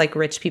because it's like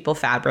rich people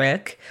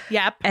fabric.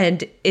 Yep.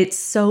 And it's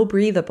so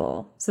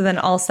breathable. So then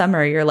all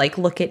summer you're like,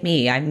 look at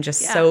me. I'm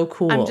just so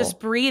cool. I'm just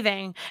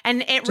breathing.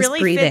 And it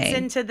really fits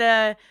into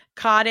the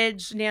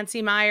cottage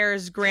Nancy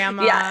Meyers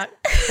grandma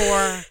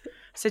core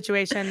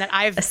situation that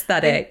I've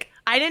aesthetic.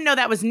 I didn't know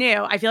that was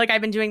new. I feel like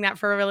I've been doing that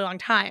for a really long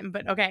time,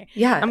 but okay.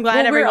 Yeah. I'm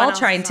glad we're all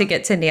trying to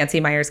get to Nancy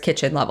Meyers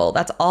kitchen level.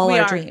 That's all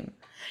our dream.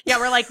 Yeah,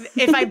 we're like,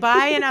 if I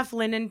buy enough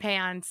linen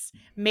pants,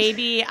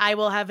 maybe I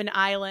will have an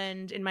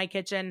island in my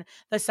kitchen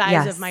the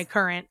size of my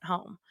current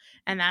home.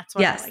 And that's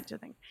what I like to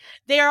think.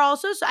 They are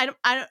also, so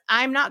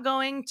I'm not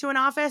going to an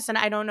office, and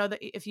I don't know that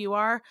if you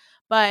are,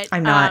 but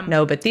I'm not.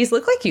 No, but these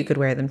look like you could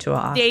wear them to an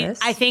office.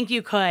 I think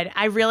you could.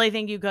 I really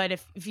think you could.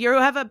 If you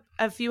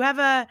have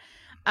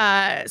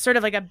a sort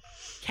of like a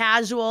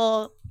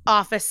casual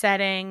office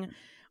setting,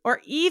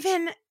 or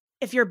even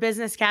if you're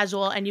business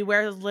casual and you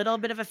wear a little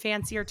bit of a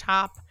fancier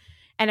top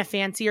and a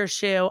fancier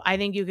shoe, I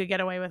think you could get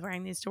away with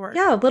wearing these to work.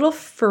 Yeah, a little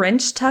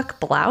French tuck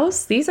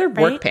blouse. These are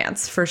work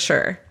pants for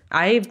sure.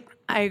 I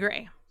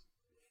agree.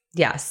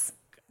 Yes.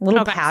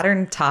 Little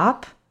pattern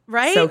top.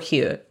 Right? So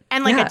cute.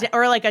 And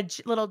like a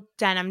little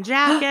denim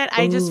jacket.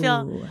 I just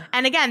feel,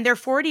 and again, they're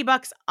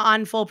 $40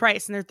 on full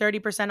price and they're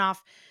 30%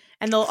 off.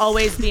 And they'll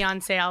always be on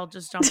sale.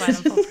 Just don't buy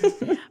them full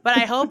price. But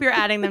I hope you're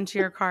adding them to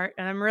your cart.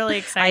 And I'm really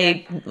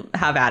excited. I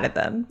have added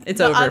them.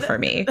 It's over for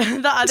me.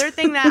 The other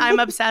thing that I'm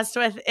obsessed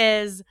with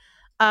is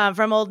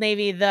from Old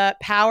Navy, the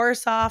Power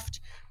Soft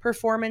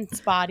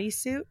Performance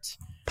Bodysuit.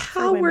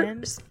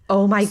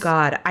 Oh my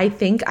God. I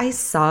think I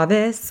saw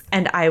this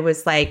and I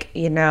was like,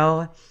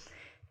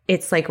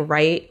 it's like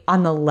right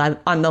on the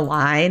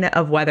line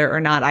of whether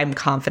or not I'm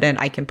confident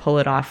I can pull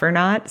it off or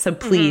not. So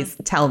please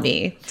tell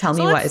me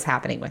what is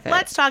happening with it.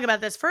 Let's talk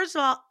about this. First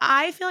of all,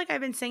 I feel like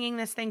I've been singing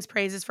this thing's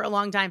praises for a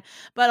long time,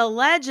 but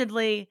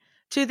allegedly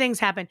 2 things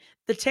happened.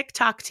 The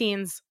TikTok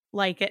teens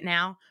like it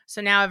now.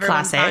 So now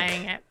everyone's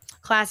buying it.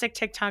 Classic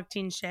TikTok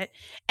teen shit.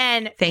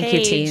 And Thank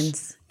you,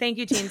 teens.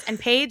 And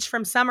Paige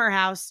from Summer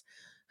House,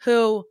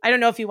 who I don't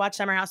know if you watch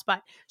Summer House,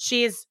 but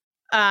she's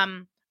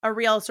a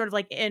real sort of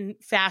like in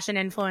fashion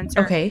influencer.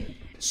 Okay.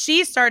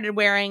 She started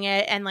wearing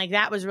it and like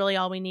that was really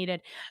all we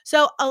needed.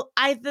 So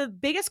the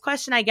biggest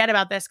question I get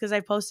about this, because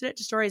I've posted it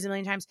to stories a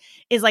million times,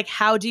 is like,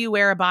 how do you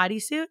wear a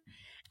bodysuit?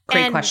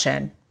 Great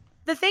question.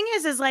 The thing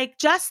is like,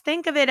 just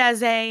think of it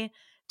as a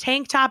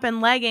tank top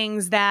and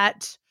leggings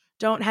that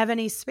don't have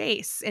any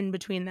space in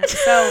between them.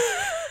 So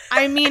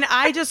I mean,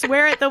 I just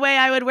wear it the way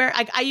I would wear.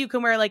 You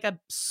can wear like a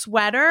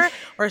sweater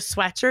or a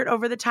sweatshirt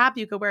over the top.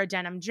 You could wear a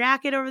denim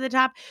jacket over the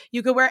top.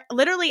 You could wear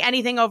literally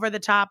anything over the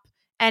top,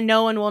 and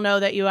no one will know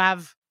that you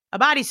have a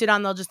bodysuit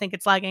on. They'll just think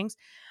it's leggings.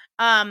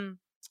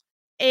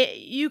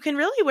 You can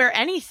really wear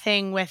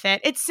anything with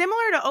it. It's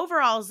similar to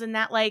overalls in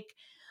that, like,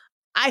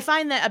 I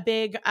find that a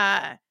big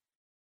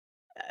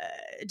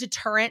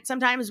deterrent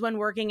sometimes when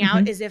working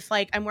out is if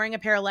like I'm wearing a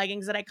pair of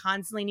leggings that I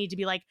constantly need to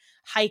be like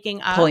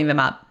hiking up, pulling them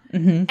up.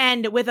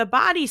 And with a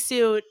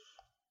bodysuit,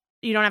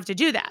 you don't have to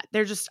do that.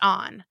 They're just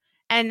on.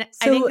 And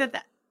so, I think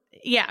that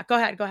go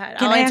ahead.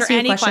 Can I ask you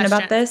a question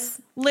about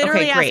this?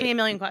 Literally ask me a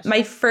million questions.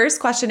 My first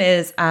question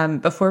is,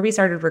 before we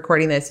started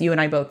recording this, you and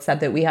I both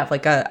said that we have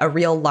like a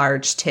real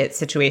large tit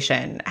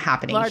situation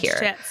happening large here.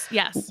 Tits,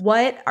 yes.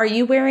 What, are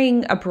you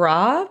wearing a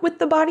bra with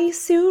the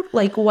bodysuit?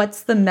 Like,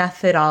 what's the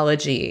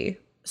methodology?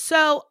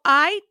 So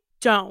I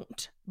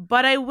don't,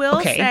 but I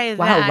will say that.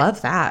 Wow,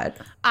 love that.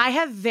 I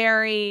have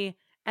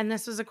and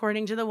this was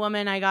according to the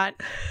woman I got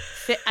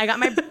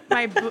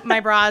my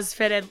bras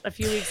fitted a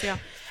few weeks ago.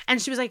 And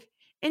she was like,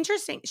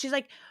 interesting. She's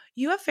like,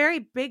 you have very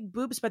big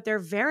boobs, but they're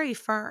very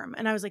firm.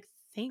 And I was like,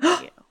 thank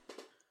you.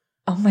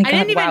 Oh my God. I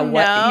didn't even know.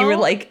 What? You were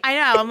like, I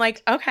know. I'm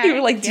like, okay. You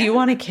were like, do you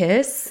want to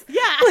kiss? Yeah.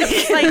 I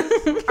was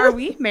like, are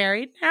we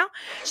married now?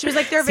 She was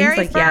like, they're very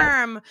like,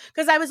 firm.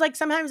 Because I was like,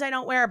 sometimes I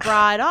don't wear a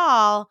bra at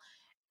all.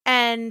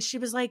 And she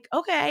was like,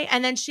 okay.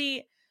 And then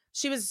she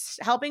was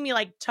helping me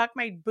like tuck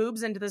my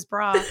boobs into this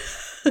bra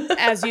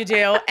as you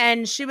do.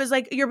 And she was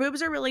like, your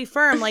boobs are really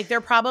firm. Like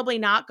they're probably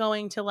not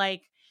going to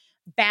like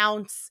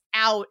bounce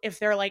out if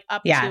they're like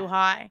up too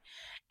high.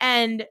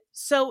 And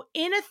so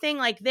in a thing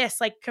like this,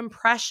 like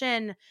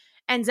compression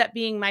ends up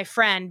being my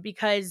friend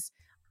because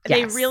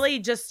they really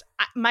just,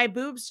 my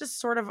boobs just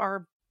sort of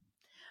are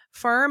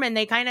firm and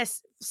they kind of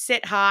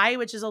sit high,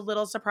 which is a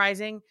little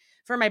surprising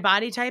for my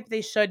body type.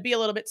 They should be a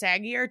little bit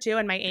saggier too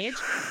in my age,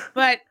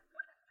 but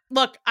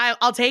look,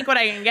 I'll take what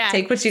I can get.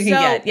 Take what you can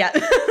get. Yeah.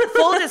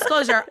 Full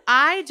disclosure,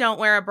 I don't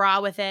wear a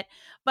bra with it,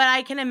 but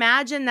I can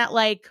imagine that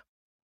like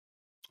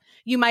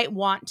you might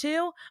want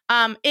to.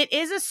 It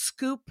is a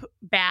scoop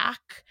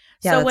back.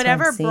 Yeah, so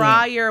whatever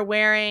bra you're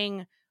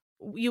wearing,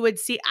 you would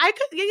see.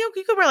 You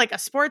could wear like a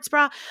sports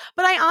bra,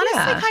 but I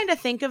honestly kind of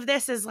think of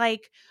this as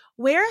like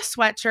wear a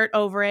sweatshirt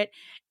over it.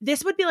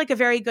 This would be like a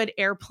very good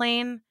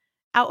airplane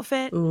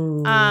outfit.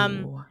 Ooh.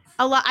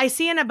 A lot I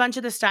see in a bunch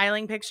of the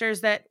styling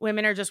pictures that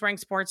women are just wearing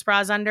sports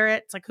bras under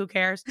it. It's like, who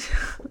cares?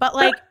 But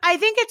like, I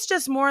think it's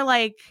just more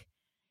like,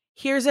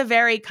 here's a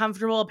very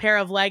comfortable pair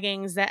of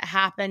leggings that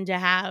happen to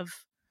have,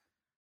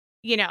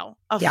 you know,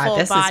 a full body. Yeah,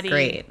 this is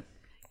great.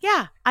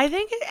 Yeah, I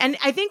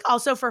think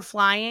also for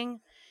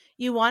flying,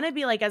 you want to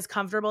be like as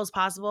comfortable as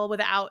possible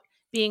without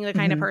being the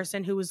kind of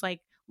person who is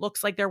like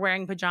looks like they're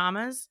wearing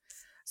pajamas.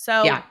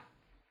 So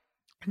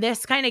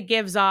this kind of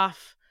gives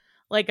off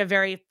like a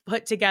very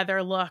put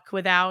together look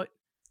without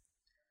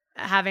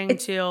having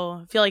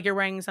to feel like you're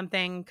wearing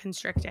something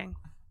constricting.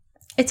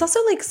 It's also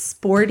like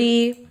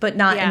sporty, but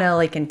not in a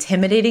like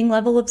intimidating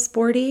level of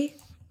sporty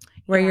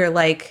where you're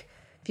like,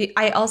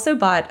 I also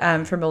bought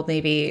from Old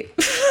Navy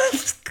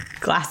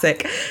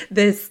classic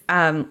this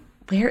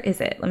where is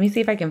it? Let me see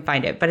if I can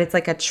find it. But it's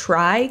like a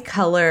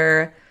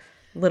tri-color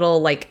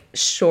little like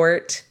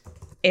short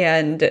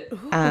and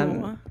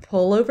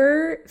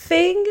pullover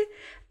thing.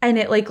 And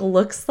it like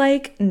looks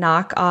like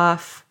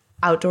knockoff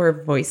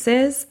Outdoor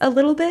Voices a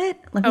little bit.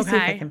 Let me see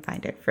if I can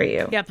find it for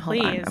you. Yeah,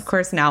 please. Hold on. Of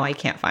course, now I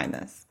can't find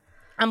this.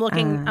 I'm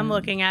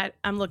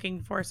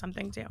looking for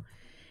something too.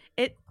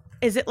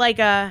 Is it like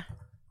a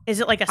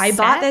I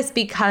bought this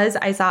because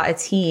I saw a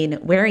teen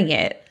wearing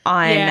it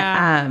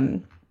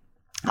on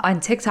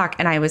TikTok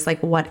and I was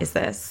like, what is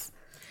this?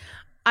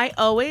 I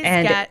always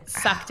get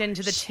sucked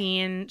into the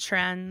teen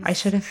trends. I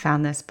should have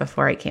found this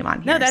before I came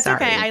on here. No, that's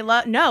okay. I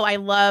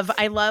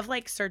love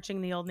like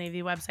searching the Old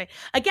Navy website.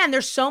 Again,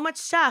 there's so much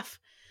stuff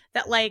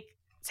that like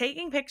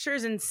taking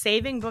pictures and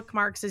saving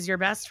bookmarks is your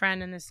best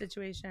friend in this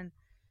situation.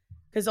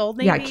 Because Old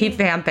Navy. Yeah, keep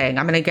vamping.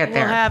 I'm gonna get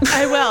there.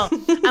 I will.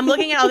 I'm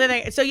looking at other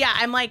things. So yeah,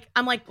 I'm like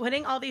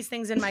putting all these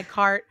things in my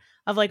cart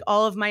of like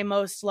all of my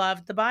most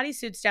loved. The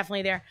bodysuit's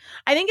definitely there.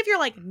 I think if you're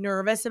like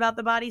nervous about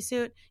the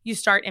bodysuit, you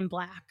start in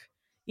black.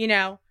 You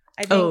know?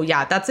 I think, oh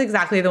yeah, that's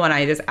exactly the one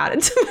I just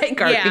added to my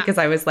cart because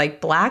I was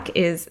like, black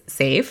is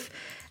safe,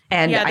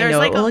 and I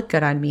know it will look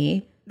good on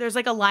me. There's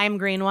like a lime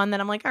green one that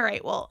I'm like, all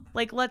right, well,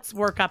 like let's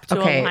work up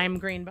to a lime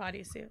green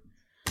bodysuit.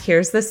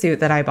 Here's the suit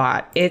that I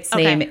bought. Its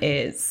name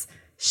is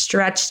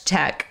Stretch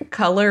Tech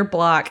Color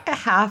Block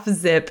Half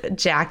Zip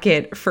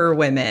Jacket for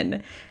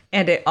Women.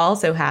 And it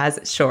also has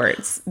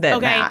shorts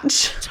that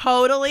match.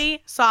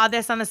 Totally saw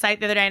this on the site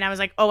the other day and I was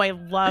like, oh, I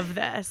love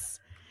this.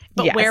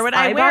 But where would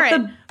I wear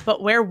it?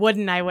 But where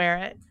wouldn't I wear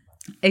it?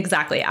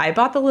 Exactly. I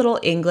bought the little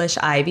English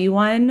Ivy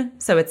one.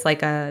 So it's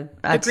like a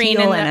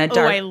teal and a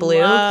dark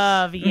blue.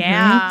 Love,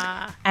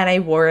 yeah. And I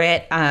wore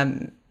it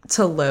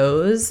to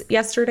Lowe's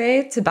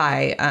yesterday to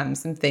buy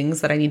some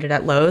things that I needed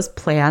at Lowe's.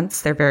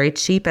 Plants. They're very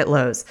cheap at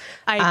Lowe's.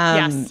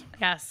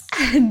 Yes.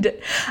 And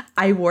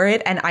I wore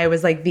it and I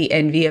was like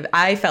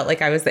I felt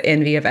like I was the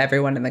envy of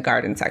everyone in the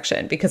garden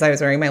section because I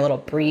was wearing my little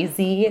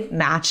breezy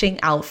matching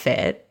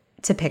outfit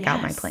to pick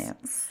out my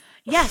plants.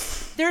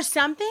 Yes. There's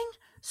something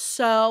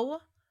so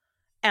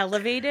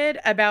elevated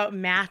about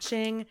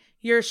matching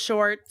your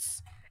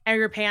shorts and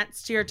your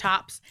pants to your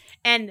tops.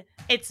 And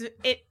it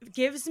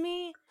gives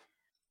me,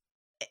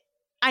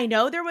 I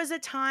know there was a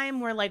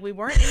time where like we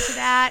weren't into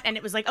that and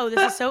it was like, oh,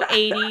 this is so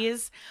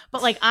 80s,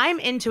 but like I'm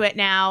into it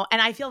now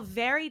and I feel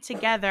very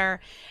together.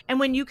 And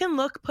when you can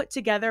look put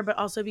together but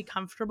also be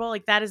comfortable,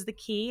 like that is the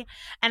key.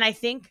 And I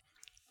think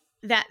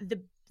that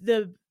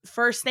the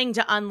first thing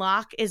to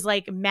unlock is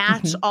like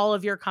match all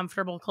of your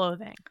comfortable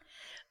clothing.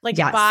 Like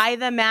buy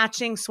the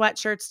matching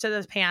sweatshirts to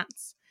the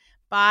pants,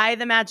 buy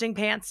the matching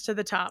pants to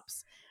the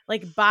tops,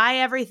 like buy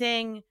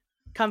everything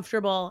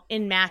comfortable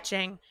in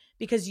matching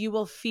because you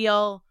will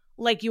feel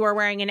like you are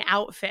wearing an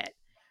outfit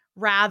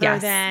rather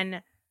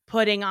than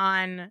putting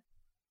on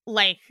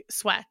like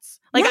sweats.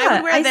 Like I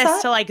would wear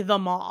this to like the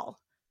mall.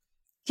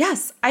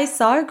 Yes. I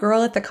saw a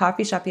girl at the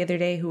coffee shop the other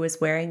day who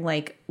was wearing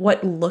like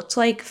what looked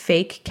like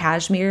fake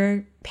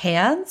cashmere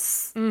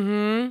pants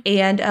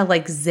and a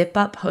like zip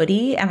up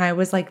hoodie. And I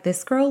was like,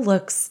 this girl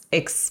looks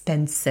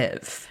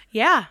expensive.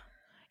 Yeah.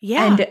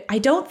 Yeah. And I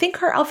don't think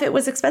her outfit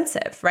was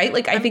expensive, right?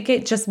 Like, I think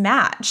it just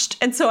matched.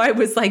 And so I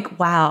was like,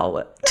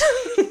 wow.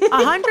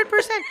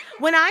 100%.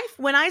 When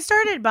I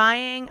started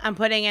buying, I'm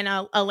putting in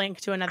a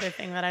link to another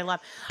thing that I love.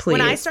 Please.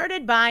 When I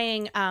started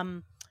buying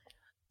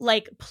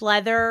like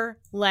pleather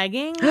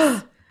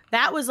leggings,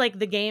 that was like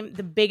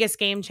the biggest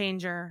game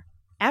changer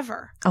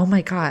ever. Oh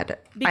my God.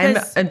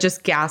 Because I'm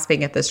just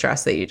gasping at this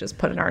dress that you just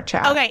put in our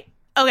chat.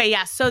 Okay,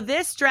 yeah. So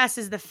this dress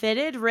is the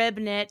fitted rib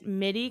knit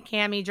midi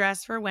cami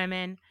dress for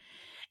women.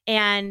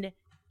 And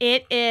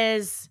it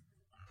is,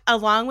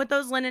 along with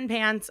those linen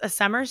pants, a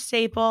summer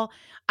staple.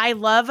 I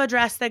love a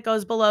dress that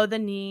goes below the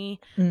knee,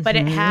 but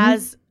it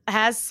has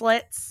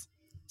slits.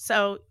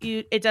 So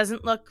it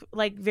doesn't look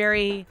like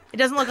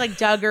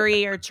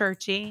Duggery or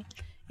churchy,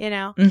 you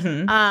know.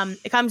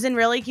 It comes in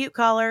really cute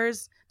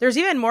colors. There's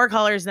even more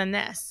colors than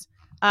this.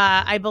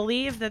 I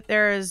believe that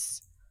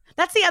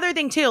that's the other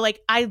thing too.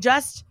 Like, I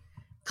just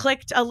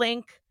clicked a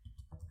link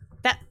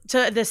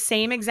to the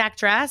same exact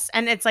dress,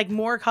 and it's like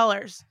more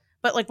colors.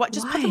 But like, what?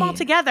 Just put them all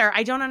together.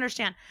 I don't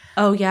understand.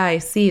 Oh yeah, I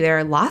see. There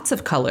are lots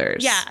of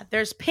colors. Yeah,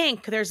 there's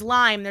pink, there's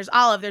lime, there's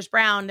olive, there's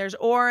brown, there's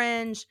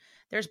orange,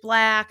 there's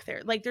black.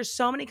 There's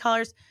so many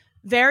colors.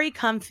 Very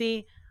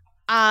comfy.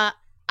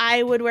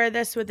 I would wear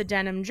this with a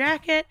denim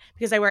jacket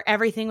because I wear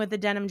everything with a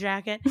denim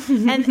jacket.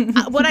 And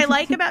what I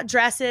like about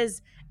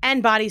dresses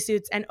and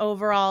bodysuits and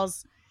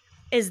overalls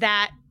is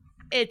that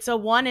it's a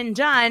one and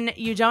done.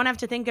 You don't have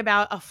to think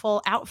about a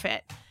full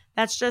outfit.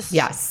 That's just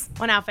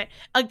one outfit.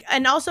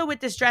 And also with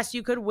this dress,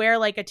 you could wear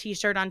like a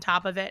t-shirt on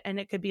top of it and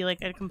it could be like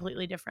a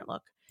completely different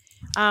look.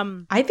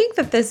 I think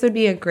that this would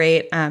be a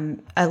great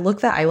a look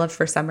that I love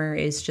for summer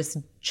is just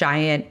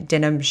giant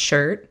denim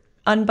shirt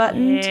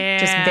unbuttoned,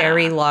 just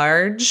very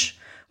large.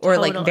 Or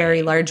like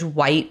very large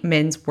white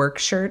men's work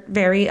shirt,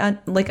 very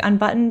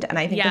unbuttoned. And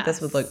I think that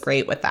this would look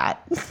great with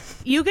that.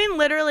 You can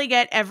literally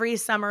get every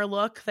summer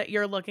look that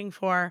you're looking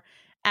for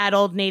at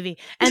Old Navy.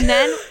 And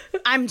then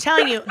I'm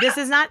telling you, this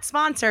is not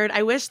sponsored.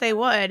 I wish they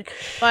would,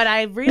 but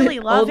I really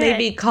love Old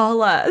Navy,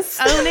 call us.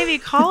 Old Navy,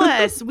 call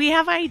us. We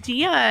have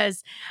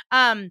ideas.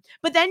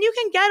 But then you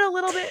can get a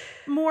little bit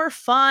more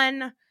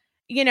fun,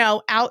 you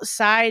know,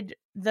 outside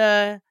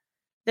the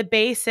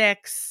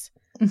basics.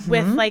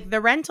 With like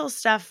the rental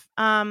stuff,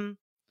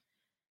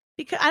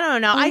 because I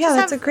don't know.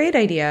 That's a great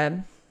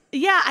idea.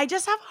 Yeah, I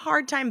just have a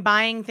hard time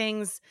buying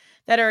things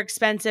that are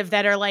expensive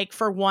that are like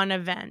for one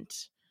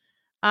event.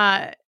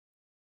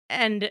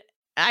 And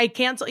I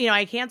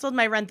canceled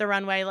my Rent the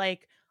Runway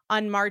like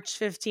on March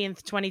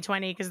 15th,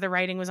 2020 because the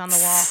writing was on the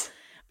wall.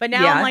 But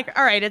now I'm like,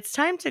 all right, it's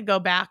time to go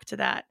back to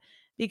that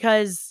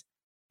because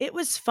it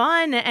was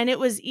fun and it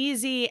was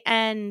easy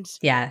and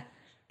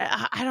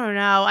I don't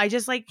know. I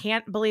just like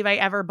can't believe I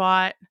ever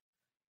bought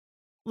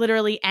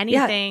literally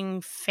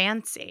anything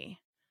fancy.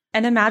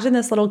 And imagine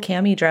this little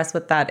cami dress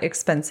with that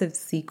expensive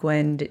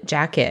sequined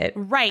jacket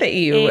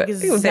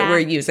that we're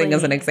using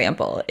as an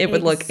example. It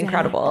would look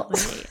incredible.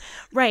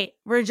 Right.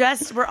 We're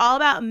all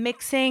about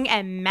mixing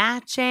and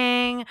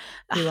matching,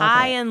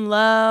 high and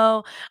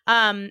low.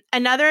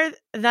 Another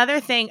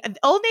thing,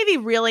 Old Navy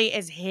really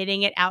is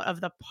hitting it out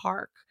of the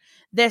park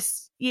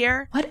this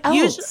year. What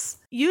else?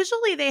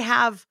 Usually they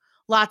have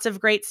lots of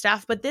great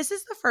stuff, but this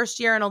is the first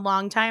year in a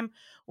long time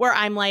where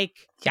I'm like,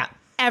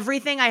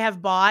 everything I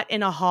have bought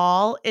in a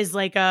haul is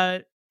like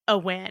a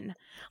win.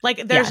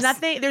 Like there's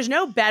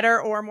no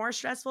better or more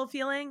stressful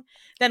feeling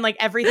than like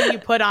everything you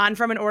put on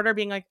from an order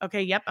being like,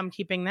 okay, yep, I'm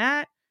keeping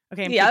that.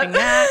 Okay, I'm keeping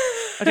that.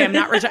 Okay, I'm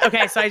not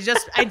okay,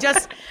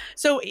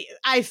 so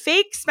I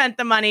fake spent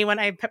the money when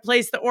I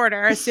placed the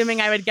order, assuming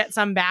I would get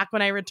some back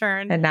when I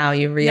returned. And now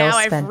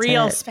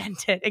I've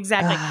spent it.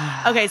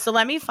 Exactly. Okay, so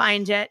let me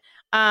find it.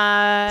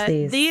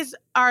 These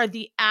are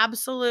the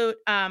absolute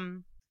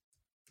like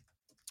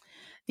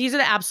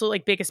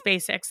biggest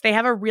basics. They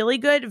have a really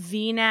good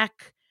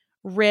V-neck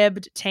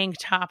ribbed tank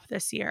top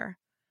this year.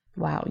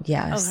 Wow,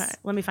 yes. Okay,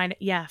 let me find it.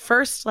 Yeah,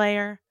 first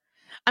layer.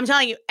 I'm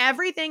telling you,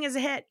 everything is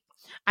a hit.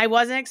 I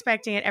wasn't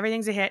expecting it.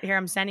 Everything's a hit. Here,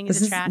 I'm sending you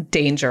the chat. This is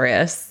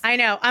dangerous. I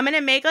know. I'm gonna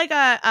make like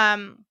a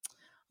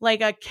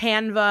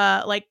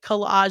Canva like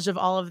collage of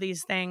all of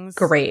these things.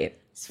 Great.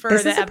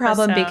 This is a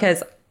problem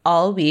because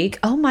all week.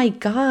 Oh my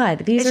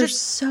God. These are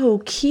so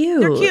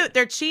cute. They're cute.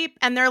 They're cheap.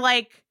 And they're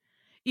like,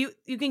 you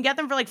can get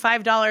them for like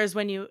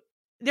 $5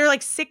 they're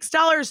like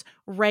 $6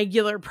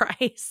 regular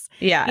price.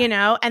 Yeah. You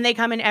know, and they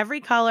come in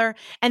every color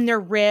and they're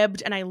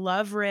ribbed. And I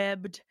love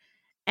ribbed.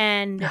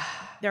 And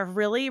they're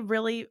really,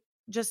 really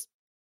just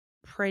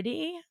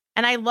pretty.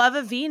 And I love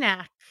a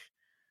V-neck.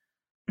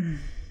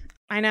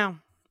 I know.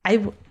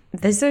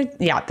 This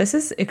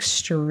is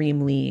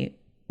extremely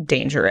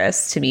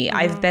dangerous to me.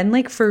 I've been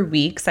like for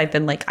weeks, I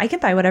can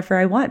buy whatever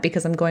I want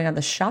because I'm going on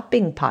the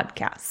shopping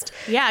podcast.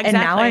 Yeah, exactly. And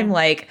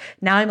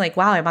now I'm like,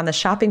 wow, I'm on the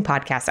shopping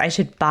podcast. I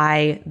should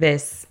buy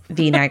this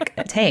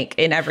V-neck tank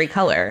in every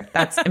color.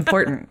 That's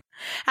important.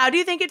 How do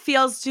you think it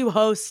feels to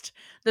host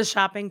the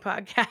shopping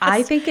podcast.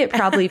 I think it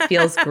probably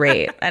feels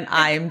great, and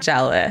I'm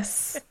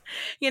jealous.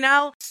 You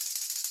know?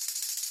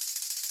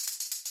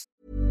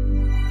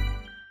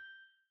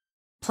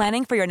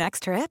 Planning for your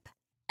next trip?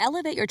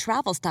 Elevate your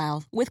travel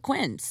style with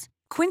Quince.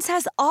 Quince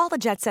has all the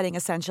jet-setting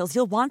essentials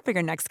you'll want for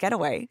your next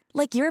getaway,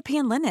 like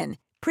European linen,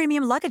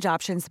 premium luggage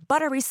options,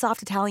 buttery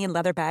soft Italian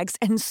leather bags,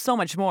 and so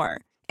much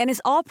more. And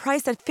is all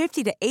priced at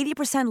 50 to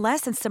 80%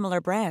 less than similar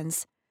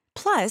brands.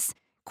 Plus,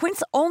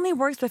 Quince only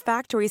works with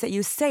factories that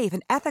use safe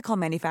and ethical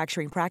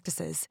manufacturing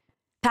practices.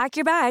 Pack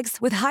your bags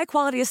with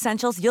high-quality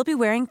essentials you'll be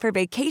wearing for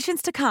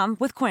vacations to come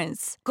with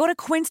Quince. Go to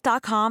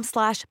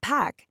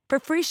quince.com/pack for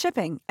free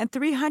shipping and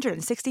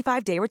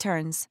 365-day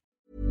returns.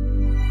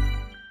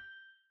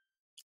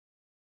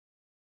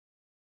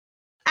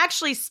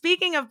 Actually,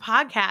 speaking of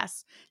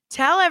podcasts,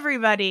 tell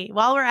everybody,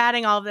 while we're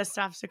adding all of this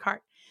stuff to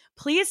cart,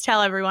 please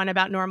tell everyone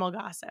about Normal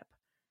Gossip.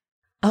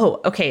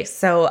 Oh, okay.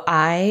 So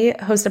I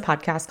host a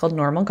podcast called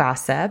Normal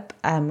Gossip.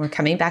 We're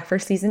coming back for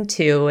season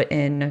 2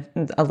 in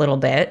a little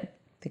bit.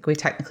 I think we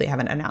technically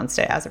haven't announced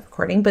it as of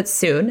recording, but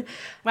soon.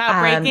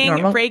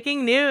 Wow,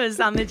 breaking news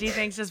on the G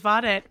Thanks Just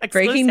Bought It. Exclusive.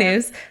 Breaking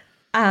news.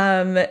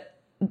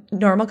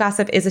 Normal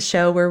Gossip is a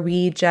show where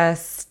we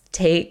just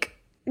take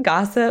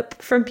gossip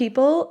from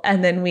people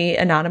and then we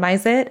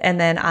anonymize it and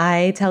then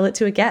I tell it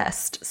to a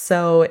guest.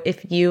 So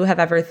if you have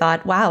ever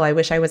thought, wow, I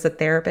wish I was a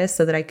therapist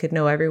so that I could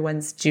know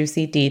everyone's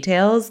juicy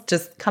details,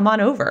 just come on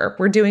over.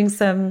 We're doing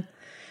some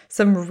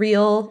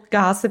real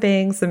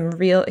gossiping, some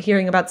real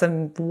hearing about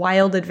some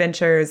wild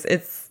adventures.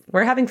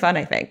 We're having fun,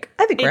 I think.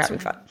 We're having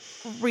fun.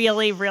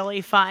 Really, really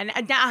fun.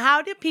 Now,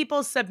 how do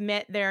people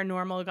submit their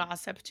normal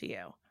gossip to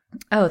you?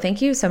 Oh, thank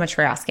you so much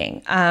for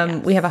asking.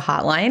 We have a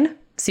hotline.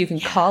 So you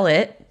can call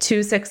it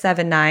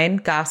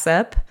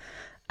 2679-GOSSIP.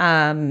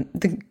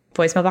 The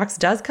voicemail box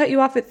does cut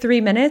you off at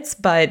 3 minutes,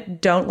 but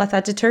don't let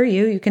that deter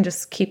you. You can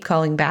just keep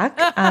calling back.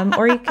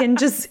 Or you can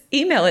just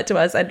email it to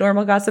us at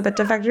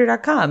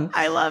normalgossip@defector.com.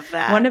 I love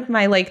that. One of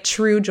my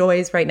true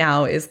joys right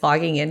now is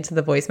logging into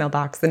the voicemail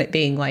box and it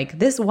being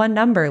this one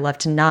number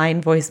left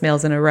 9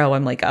 voicemails in a row.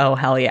 I'm like, oh,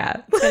 hell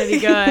yeah. It's going to be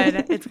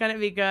good. It's going to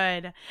be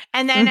good.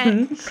 And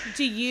then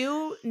do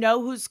you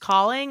know who's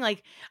calling?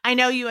 I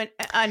know you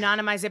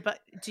anonymize it,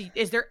 but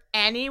is there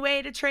any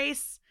way to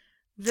trace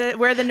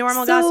where the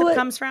normal gossip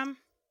comes from?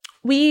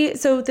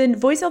 So the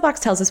voicemail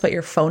box tells us what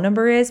your phone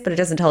number is, but it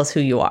doesn't tell us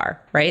who you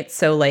are, right?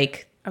 So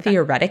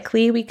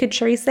theoretically we could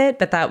trace it,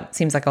 but that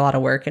seems like a lot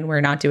of work and we're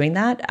not doing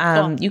that.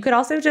 Cool. You could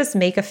also just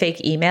make a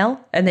fake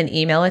email and then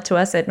email it to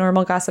us at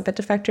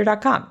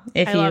normalgossip@defector.com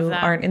if you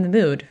aren't in the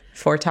mood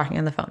for talking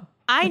on the phone.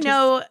 I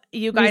know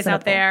you guys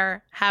out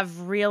there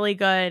have really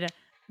good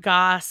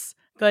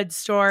good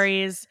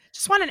stories.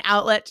 Just want an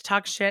outlet to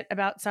talk shit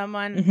about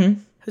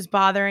someone who's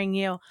bothering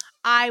you.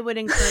 I would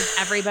encourage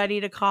everybody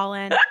to call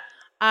in.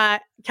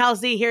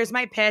 Kelsey, here's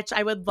my pitch.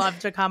 I would love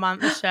to come on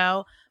the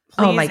show.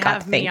 Please oh my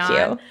God, thank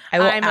you. I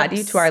will add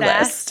you to our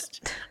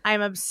list.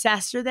 I'm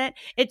obsessed with it.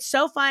 It's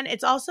so fun.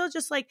 It's also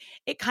just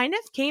it kind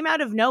of came out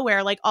of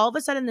nowhere. All of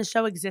a sudden the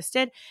show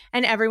existed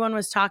and everyone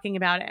was talking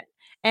about it.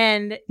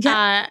 And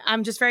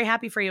I'm just very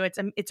happy for you.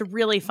 It's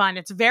really fun.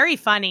 It's very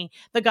funny.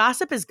 The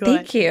gossip is good.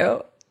 Thank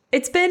you.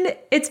 It's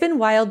been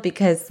wild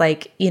because I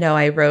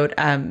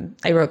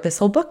wrote this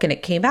whole book and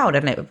it came out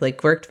and I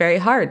worked very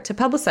hard to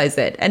publicize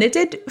it and it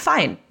did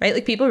fine,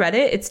 right? People read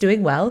it, it's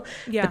doing well.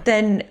 Yeah. But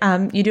then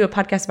you do a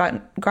podcast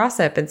about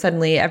gossip and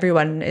suddenly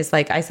everyone is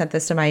I sent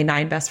this to my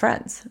 9 best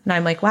friends. And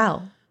I'm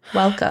wow,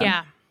 welcome.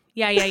 Yeah.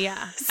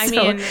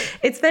 So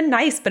it's been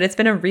nice, but it's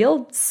been a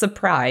real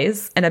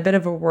surprise and a bit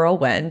of a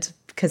whirlwind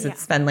because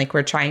it's been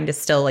we're trying to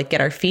still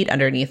get our feet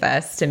underneath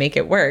us to make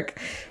it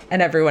work.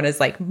 And everyone is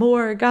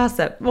more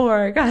gossip,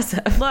 more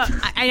gossip. Look,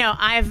 I know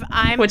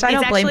I'm which I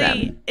don't blame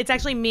them. It's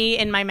actually me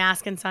in my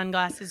mask and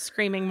sunglasses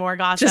screaming more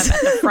gossip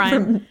at the front.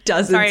 From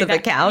dozens of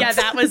accounts. Yeah,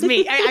 that was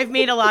me. I've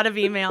made a lot of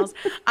emails.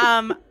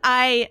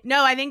 I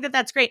think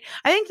that's great.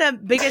 I think the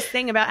biggest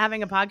thing about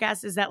having a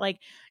podcast is that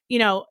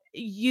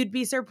you'd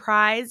be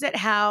surprised at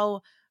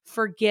how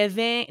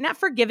not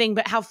forgiving,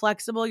 but how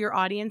flexible your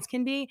audience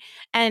can be.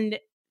 And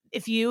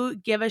if you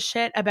give a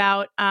shit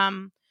about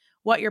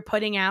what you're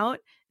putting out,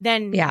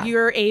 then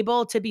you're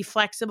able to be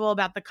flexible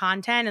about the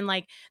content and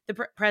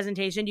the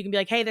presentation. You can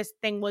be hey, this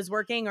thing was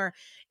working or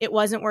it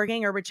wasn't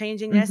working or we're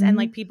changing this.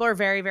 And people are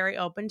very, very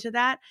open to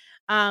that.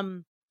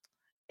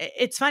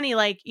 It's funny,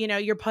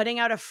 you're putting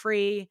out a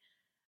free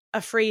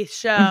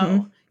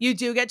show. You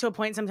do get to a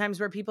point sometimes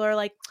where people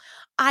are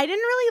I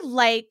didn't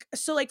really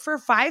for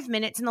 5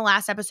 minutes in the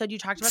last episode, you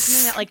talked about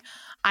something that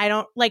I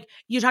don't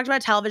you talked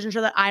about a television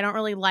show that I don't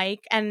really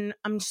like. And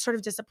I'm just sort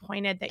of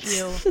disappointed that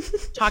you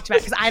talked about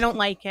it because I don't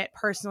like it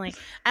personally.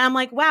 And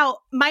I'm wow,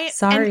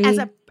 sorry.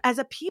 And as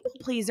a people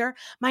pleaser,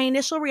 my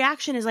initial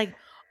reaction is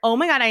oh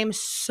my God, I am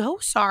so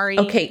sorry.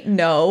 Okay.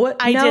 No,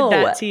 I did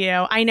that to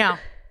you. I know,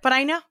 but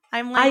I know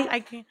I'm I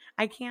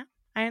can't,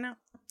 I know.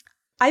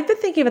 I've been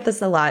thinking about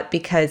this a lot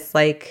because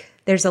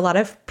there's a lot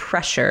of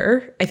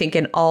pressure, I think,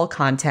 in all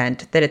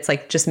content that it's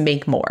just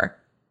make more.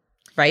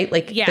 right?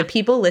 Like the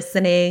people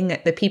listening,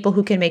 the people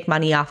who can make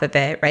money off of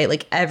it, right?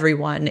 Like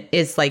everyone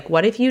is like,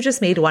 what if you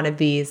just made one of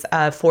these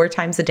 4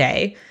 times a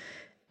day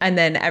and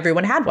then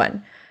everyone had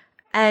one?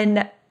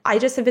 And I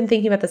just have been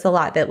thinking about this a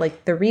lot, that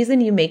like the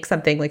reason you make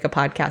something like a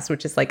podcast,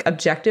 which is like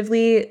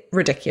objectively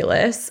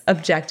ridiculous,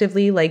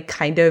 objectively like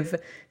kind of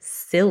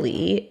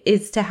silly,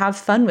 is to have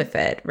fun with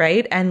it,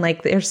 right? And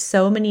like there's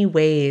so many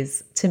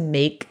ways to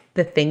make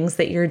the things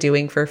that you're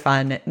doing for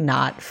fun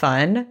not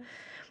fun,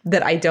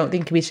 that I don't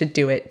think we should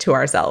do it to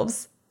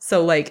ourselves.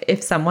 So like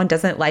if someone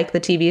doesn't like the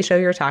TV show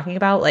you're talking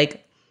about,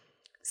 like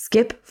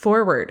skip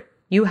forward.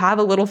 You have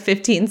a little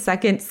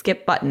 15-second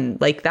skip button.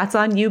 Like that's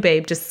on you,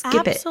 babe. Just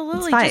skip it.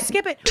 Absolutely. Just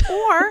skip it.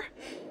 Or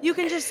you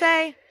can just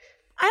say,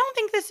 I don't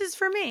think this is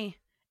for me.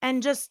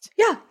 And just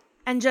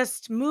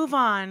move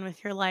on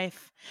with your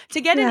life. To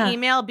get an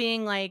email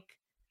being like,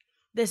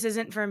 this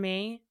isn't for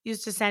me,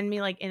 used to send me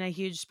like in a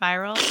huge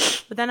spiral.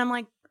 But then I'm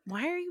like,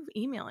 why are you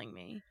emailing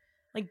me?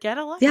 Like, get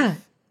a life. Yeah.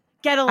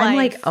 Get a life. I'm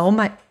like, oh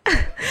my.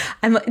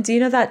 Do you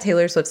know that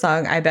Taylor Swift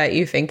song, I Bet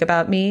You Think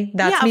About Me?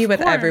 That's me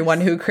with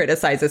everyone who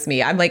criticizes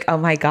me. I'm like, oh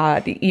my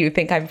God, you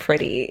think I'm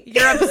pretty.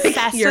 You're obsessed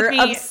with me.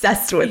 You're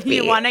obsessed with me.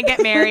 You want to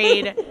get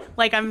married.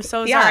 Like, I'm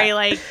so sorry.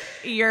 Like,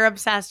 you're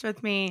obsessed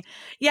with me.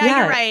 Yeah,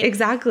 you're right.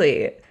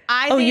 Exactly.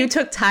 You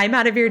took time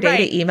out of your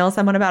day to email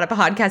someone about a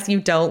podcast you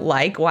don't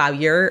like? Wow,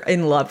 you're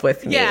in love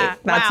with me. Yeah,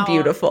 that's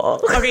beautiful.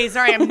 Okay,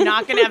 sorry, I'm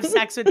not going to have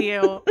sex with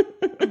you.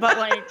 But,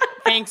 like,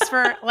 thanks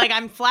for, like,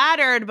 I'm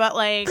flattered, but,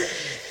 like,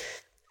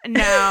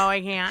 no,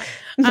 I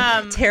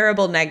can't.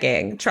 Terrible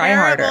negging. Try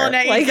harder.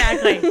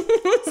 Exactly.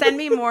 Send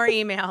me more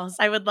emails.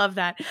 I would love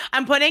that.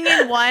 I'm putting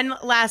in one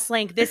last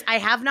link. I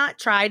have not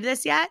tried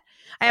this yet.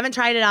 I haven't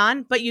tried it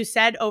on, but you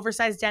said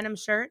oversized denim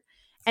shirt.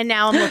 And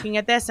now I'm looking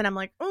at this and I'm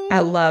like, ooh. I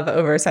love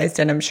oversized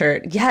denim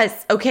shirt.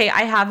 Yes. Okay.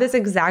 I have this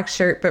exact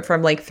shirt, but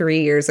from like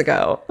 3 years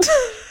ago.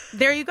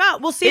 There you go.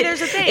 Well, see,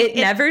 there's a thing. It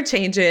never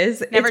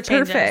changes. It's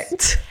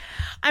perfect.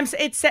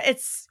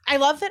 I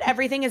love that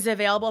everything is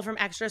available from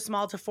extra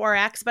small to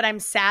 4X, but I'm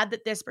sad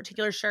that this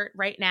particular shirt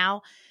right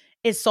now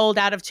is sold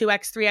out of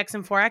 2X, 3X,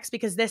 and 4X,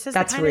 because this is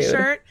the kind of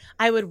shirt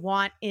I would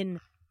want in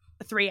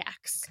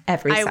 3X.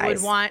 Every size. I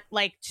would want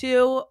like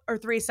 2 or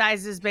 3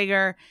 sizes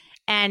bigger,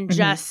 and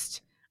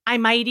just, I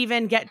might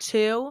even get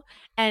 2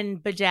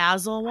 and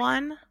bedazzle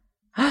one.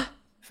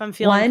 If I'm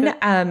feeling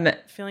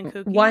feeling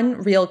kooky. One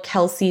real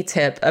Kelsey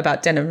tip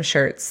about denim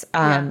shirts.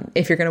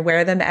 If you're going to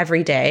wear them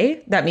every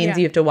day, that means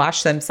you have to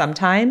wash them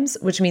sometimes,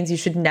 which means you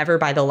should never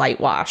buy the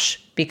light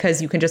wash,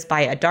 because you can just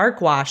buy a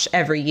dark wash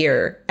every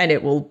year and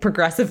it will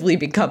progressively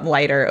become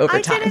lighter over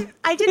time.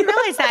 I didn't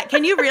realize that.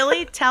 Can you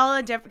really tell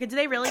a difference? Do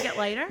they really get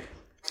lighter?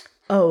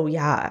 Oh,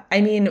 yeah. I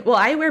mean, well,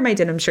 I wear my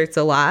denim shirts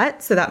a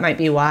lot, so that might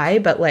be why.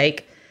 But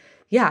like,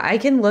 yeah, I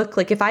can look,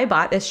 like if I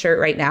bought this shirt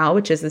right now,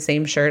 which is the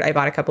same shirt I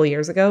bought a couple of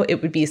years ago,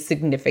 it would be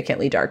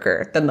significantly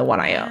darker than the one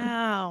I own.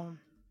 Wow.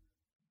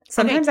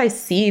 Sometimes I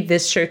see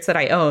these shirts that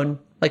I own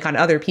like on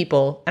other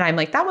people and I'm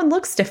like, that one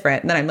looks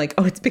different. And then I'm like,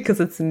 oh, it's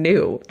because it's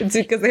new. It's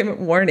because I haven't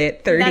worn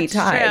it 30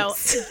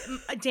 times. True.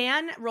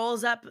 Dan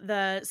rolls up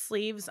the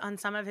sleeves on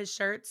some of his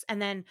shirts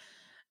and then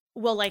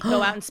will like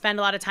go out and spend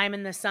a lot of time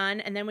in the sun,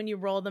 and then when you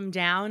roll them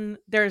down,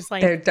 there's like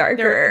they're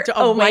darker.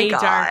 Oh my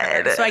God.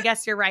 Darker. So I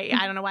guess you're right.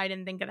 I don't know why I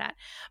didn't think of that,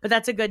 but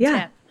that's a good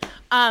tip.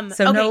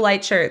 So no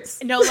light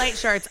shirts. No light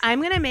shirts.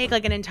 I'm gonna make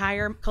like an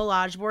entire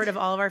collage board of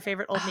all of our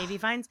favorite Old Navy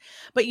finds.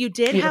 But you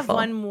did have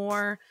one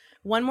more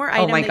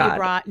item that you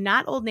brought,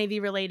 not Old Navy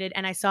related,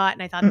 and I saw it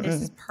and I thought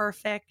this is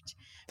perfect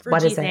for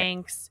G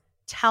Thanks.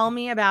 Tell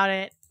me about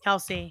it,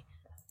 Kelsey.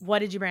 What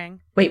did you bring?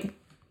 Wait.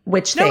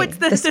 Which thing? No, it's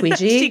the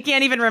squeegee? She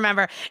can't even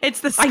remember.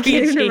 It's the squeegee. I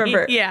can't even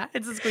remember. Yeah,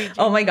 it's a squeegee.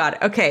 Oh my God.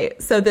 Okay.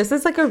 So this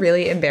is like a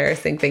really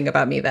embarrassing thing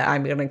about me that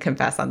I'm going to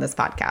confess on this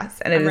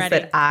podcast. And it is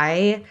that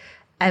I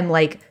am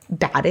like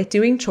bad at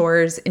doing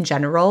chores in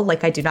general.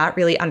 Like I do not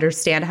really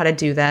understand how to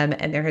do them.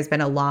 And there has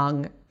been a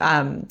long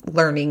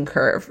learning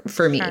curve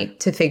for me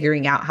to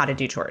figuring out how to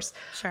do chores.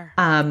 Sure.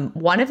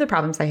 One of the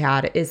problems I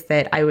had is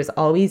that I was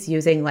always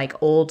using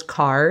like old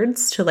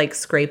cards to like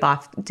scrape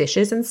off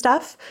dishes and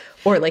stuff.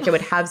 Or like I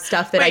would have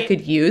stuff that I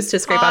could use to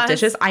scrape off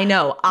dishes. I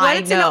know.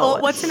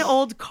 What's an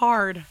old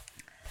card?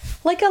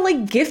 Like a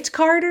gift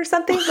card or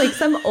something, like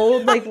some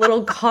old like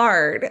little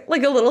card,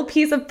 like a little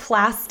piece of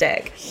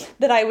plastic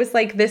that I was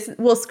like, this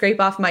will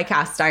scrape off my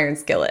cast iron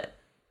skillet.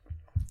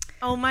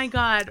 Oh my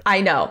God.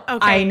 I know.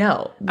 Okay. I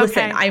know.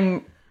 Listen,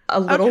 I'm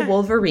a little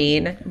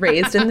Wolverine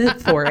raised in the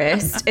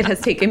forest. It has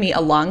taken me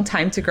a long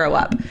time to grow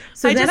up.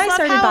 So then I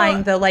started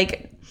buying the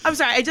I'm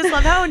sorry. I just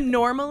love how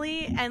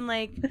normally and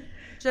like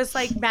just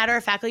like matter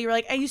of factly, you were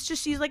like, I used to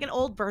just use like an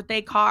old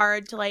birthday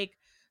card to like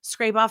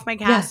scrape off my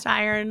cast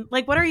iron.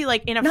 Like, what are you,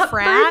 like in a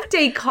frat? Not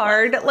birthday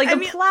card, like a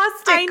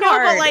plastic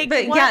card.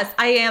 But yes,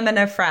 I am in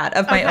a frat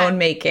of my own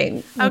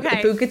making.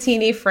 Okay.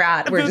 Bucatini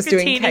frat. We're just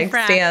doing keg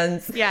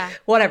stands. Yeah.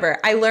 Whatever.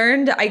 I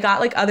got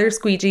like other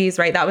squeegees,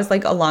 right? That was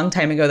like a long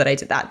time ago that I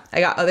did that. I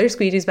got other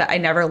squeegees, but I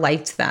never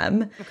liked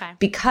them. Okay.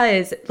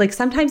 Because like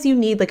sometimes you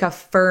need like a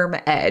firm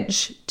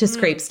edge to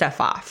scrape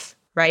stuff off.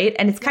 right?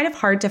 And it's kind of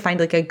hard to find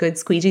like a good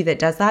squeegee that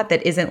does that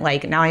isn't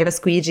like, now I have a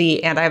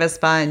squeegee and I have a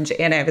sponge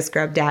and I have a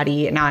scrub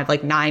daddy and now I have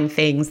like 9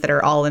 things that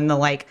are all in the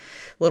like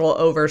little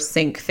over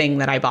sink thing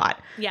that I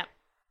bought. Yeah.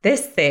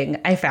 This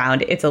thing I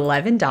found, it's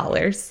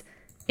 $11.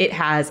 It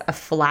has a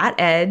flat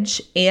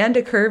edge and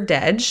a curved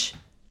edge,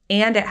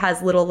 and it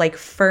has little like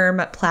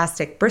firm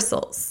plastic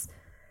bristles.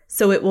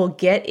 So it will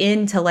get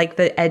into like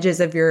the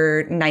edges of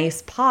your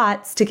nice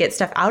pots to get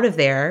stuff out of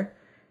there.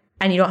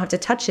 And you don't have to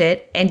touch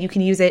it, and you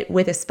can use it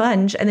with a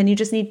sponge, and then you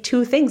just need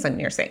 2 things on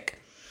your sink.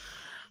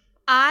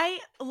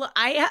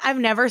 I've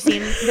never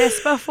seen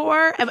this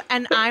before,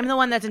 and I'm the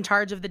one that's in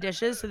charge of the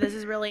dishes, so this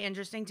is really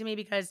interesting to me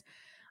because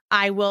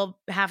I will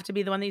have to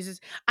be the one that uses.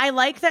 I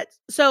like that.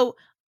 So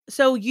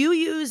you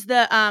use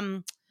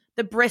the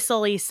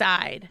bristly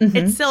side. Mm-hmm.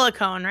 It's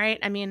silicone, right?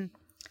 I mean,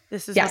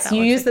 this is yes.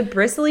 You use the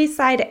bristly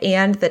side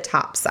and the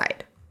top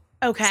side.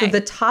 Okay. So the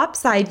top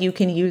side you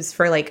can use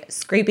for like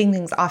scraping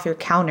things off your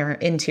counter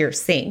into your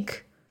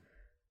sink,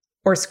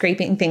 or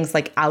scraping things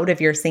like out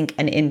of your sink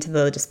and into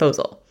the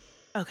disposal.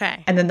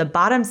 Okay. And then the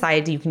bottom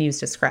side you can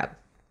use to scrub.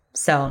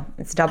 So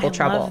it's double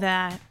trouble. I love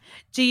that.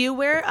 Do you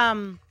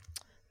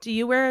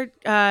wear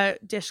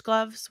dish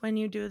gloves when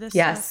you do this?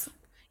 Yes. Stuff?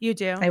 You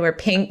do. I wear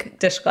pink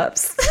dish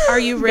gloves. Are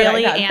you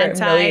really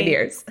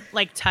anti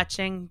like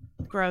touching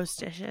gross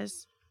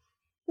dishes?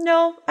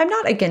 No, I'm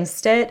not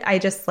against it. I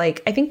just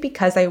like, I think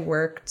because I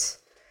worked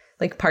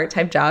like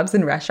part-time jobs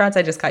in restaurants,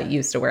 I just got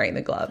used to wearing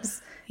the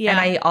gloves. Yeah. And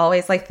I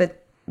always like the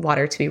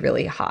water to be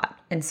really hot.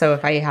 And so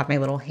if I have my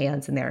little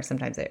hands in there,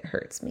 sometimes it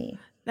hurts me.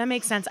 That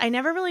makes sense. I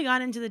never really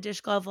got into the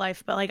dish glove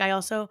life, but like I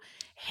also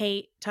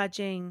hate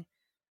touching.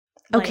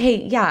 Like,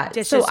 okay, yeah.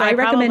 Dishes, so I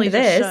recommend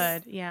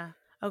this. Yeah.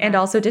 Okay. And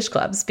also dish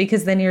gloves,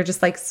 because then you're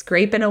just like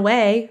scraping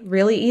away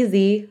really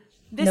easy.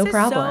 No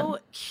problem. This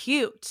is so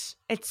cute.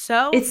 It's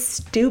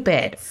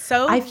stupid. It's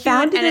so I cute,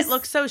 found and this, it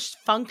looks so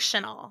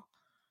functional.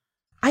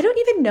 I don't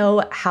even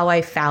know how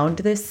I found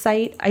this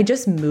site. I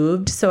just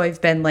moved, so I've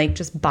been like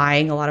just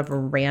buying a lot of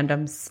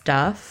random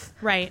stuff.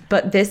 Right.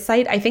 But this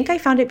site, I think I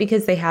found it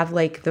because they have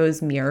like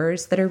those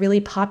mirrors that are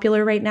really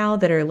popular right now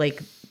that are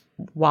like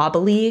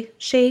wobbly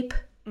shape.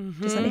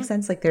 Mm-hmm. Does that make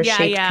sense? Like they're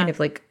shaped kind of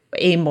like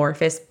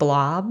amorphous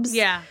blobs.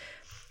 Yeah.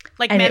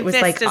 Like and Memphis it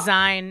was like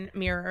design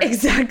mirror.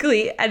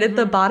 Exactly. And at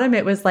the bottom,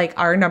 it was like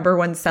our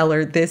 #1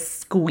 seller, this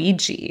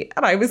squeegee.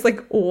 And I was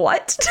like,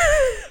 what?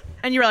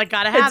 And you were like,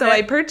 gotta have it. And so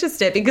I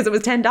purchased it because it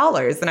was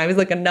 $10. And I was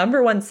like, a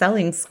 #1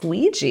 selling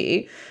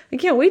squeegee. I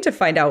can't wait to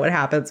find out what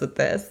happens with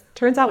this.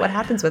 Turns out what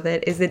happens with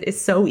it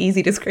is so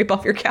easy to scrape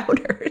off your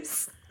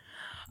counters.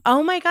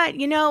 Oh my God.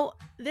 You know,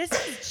 this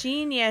is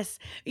genius.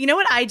 You know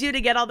what I do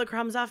to get all the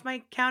crumbs off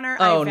my counter?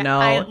 Oh, no.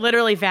 I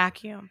literally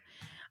vacuum.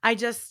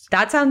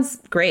 That sounds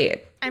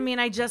great. I mean,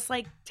 I just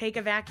like take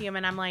a vacuum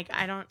and I'm like,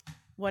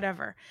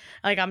 whatever.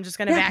 Like, I'm just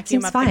going to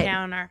vacuum up the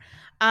counter.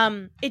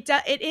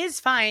 It is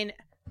fine.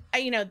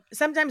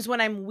 Sometimes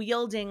when I'm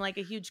wielding like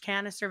a huge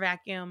canister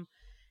vacuum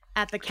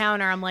at the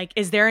counter, I'm like,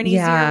 is there an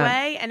easier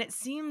way? And it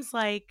seems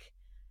like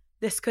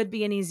this could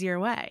be an easier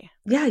way.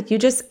 Yeah,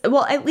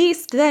 at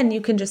least then you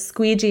can just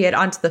squeegee it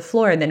onto the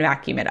floor and then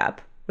vacuum it up,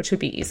 which would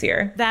be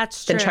easier.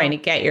 That's true. Than trying to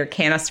get your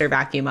canister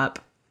vacuum up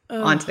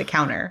onto the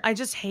counter. I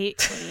just hate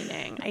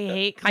cleaning. I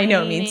hate cleaning. I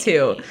know, me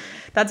too.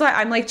 That's why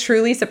I'm like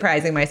truly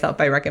surprising myself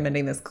by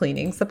recommending this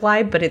cleaning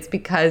supply, but it's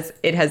because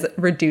it has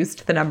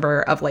reduced the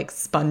number of like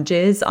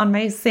sponges on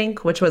my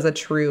sink, which was a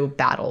true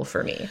battle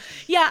for me.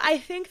 Yeah, I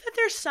think that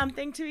there's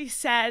something to be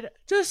said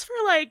just for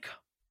like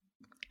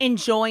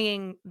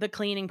enjoying the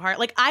cleaning part.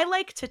 Like I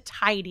like to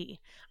tidy.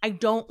 I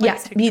don't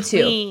like to clean.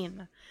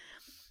 Too.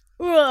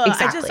 Ugh,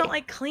 exactly. I just don't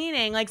like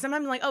cleaning. Like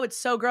sometimes I'm like, oh, it's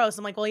so gross.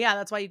 I'm like, well, yeah,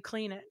 that's why you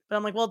clean it. But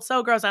I'm like, well, it's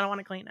so gross. I don't want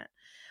to clean it.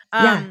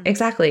 Yeah,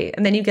 exactly.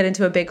 And then you get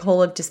into a big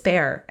hole of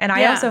despair. And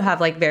I also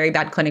have like very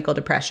bad clinical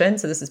depression.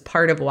 So this is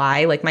part of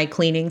why like my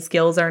cleaning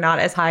skills are not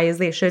as high as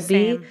they should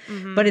be.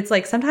 Mm-hmm. But it's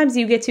like sometimes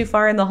you get too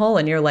far in the hole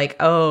and you're like,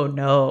 oh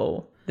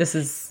no, this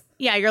is.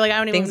 Yeah, you're like, I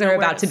don't even know things are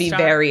about to be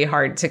very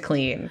hard to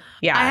clean.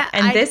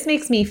 Yeah. This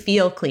makes me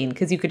feel clean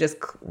because you could just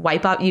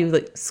wipe out, you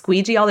like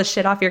squeegee all the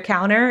shit off your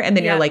counter. And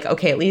then you're like,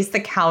 okay, at least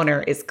the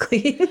counter is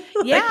clean.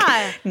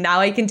 Yeah. Now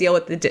I can deal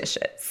with the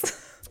dishes.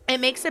 It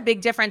makes a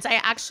big difference. I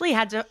actually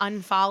had to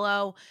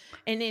unfollow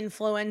an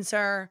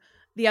influencer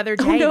the other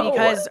day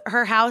because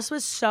her house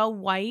was so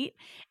white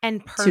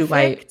and perfect. Too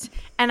white.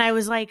 And I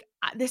was like,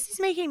 this is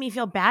making me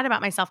feel bad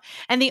about myself.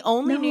 And the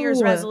only New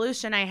Year's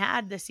resolution I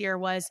had this year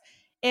was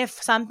if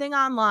something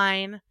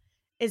online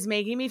is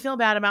making me feel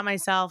bad about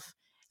myself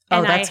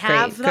and I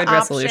have the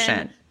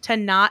option to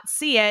not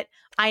see it,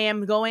 I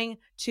am going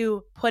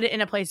to put it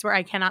in a place where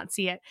I cannot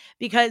see it.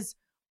 Because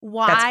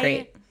why? That's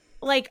great.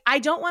 Like, I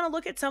don't want to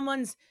look at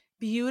someone's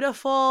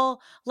beautiful,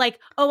 like,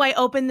 oh, I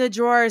opened the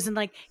drawers and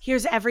like,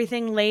 here's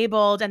everything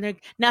labeled and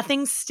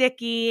nothing's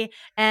sticky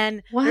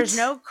and there's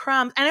no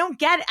crumbs. And I don't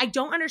get it. I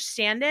don't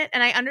understand it.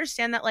 And I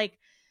understand that like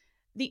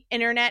the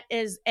internet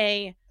is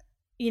a,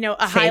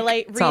 a Fake.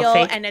 highlight It's all reel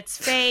fake. and it's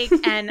fake.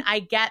 And I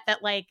get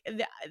that like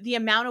the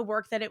amount of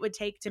work that it would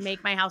take to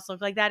make my house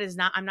look like that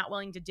I'm not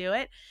willing to do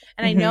it.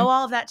 And I know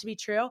all of that to be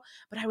true,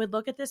 but I would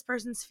look at this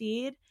person's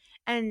feed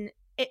and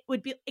it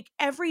would be like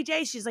every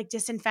day she's like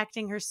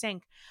disinfecting her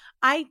sink.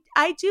 I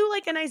do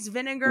like a nice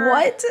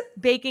vinegar,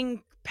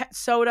 baking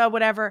soda,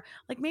 whatever,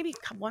 like maybe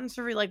once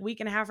every like week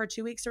and a half or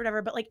 2 weeks or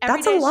whatever. But like every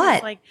That's day a lot.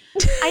 she's like,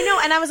 I know.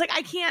 And I was like,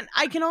 I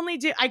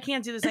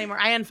can't do this anymore.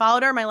 I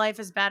unfollowed her. My life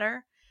is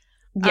better.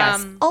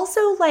 Yes. Also,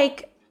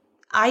 like,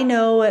 I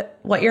know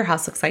what your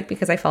house looks like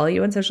because I follow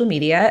you on social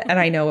media and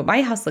I know what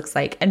my house looks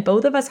like. And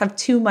both of us have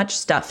too much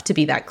stuff to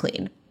be that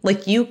clean.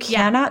 Like, you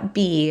cannot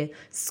be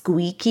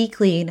squeaky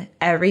clean.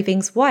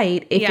 Everything's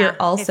white if you're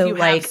also if you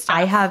like, have stuff.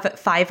 I have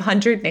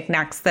 500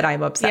 knicknacks that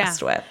I'm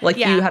obsessed with. Like,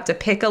 you have to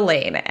pick a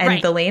lane.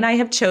 And the lane I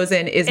have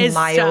chosen is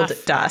mild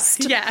stuff.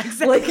 dust. Yeah,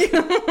 exactly.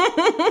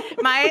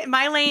 Like,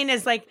 my lane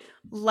is like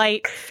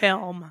light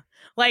film.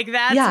 Like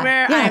that's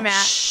where I'm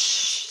at.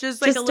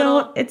 Just like a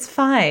little. Don't. It's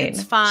fine.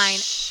 It's fine.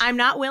 I'm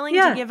not willing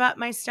to give up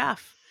my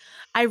stuff.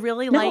 I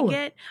really like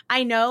it.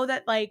 I know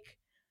that like,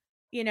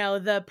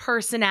 the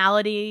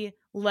personality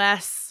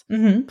less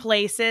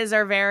places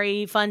are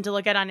very fun to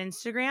look at on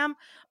Instagram,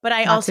 but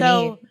I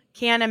also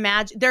can't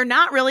imagine they're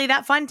not really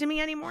that fun to me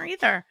anymore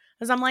either.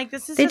 Because I'm like,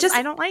 this is just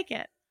I don't like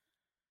it.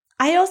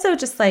 I also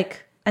just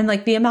like, and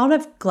like the amount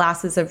of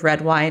glasses of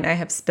red wine I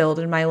have spilled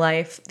in my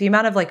life, the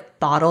amount of like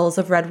bottles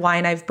of red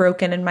wine I've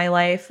broken in my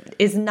life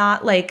is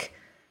not like,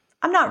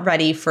 I'm not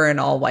ready for an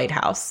all white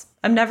house.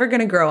 I'm never going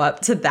to grow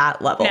up to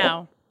that level.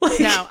 No, like,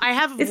 no, I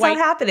have it's white,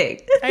 not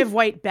happening. I have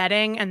white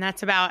bedding and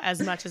that's about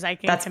as much as I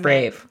can. That's commit.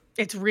 brave.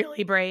 It's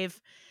really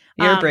brave.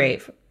 You're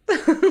brave.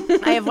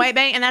 I have white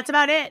bedding and that's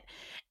about it.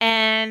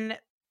 And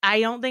I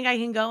don't think I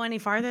can go any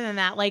farther than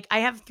that. Like I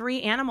have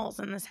 3 animals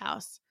in this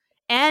house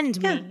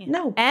and me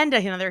and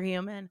another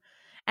human.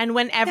 And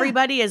when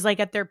everybody is like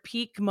at their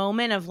peak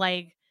moment of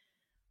like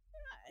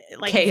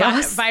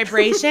chaos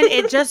vibration,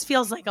 it just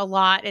feels like a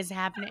lot is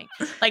happening.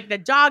 Like the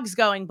dog's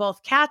going,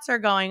 both cats are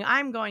going,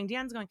 I'm going,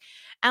 Dan's going.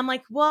 I'm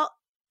like, well,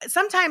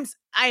 sometimes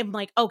I'm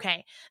like,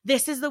 okay,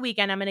 this is the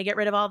weekend. I'm going to get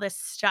rid of all this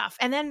stuff.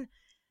 And then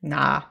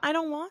I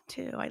don't want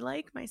to. I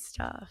like my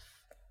stuff.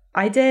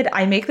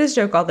 I make this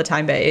joke all the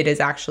time, but it is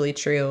actually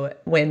true.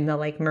 When the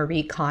like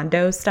Marie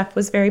Kondo stuff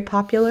was very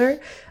popular,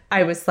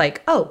 I was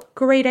like, oh,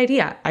 great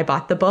idea. I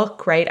bought the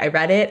book, right? I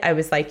read it. I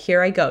was like,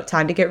 here I go.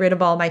 Time to get rid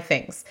of all my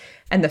things.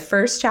 And the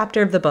first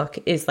chapter of the book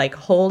is like,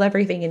 hold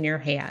everything in your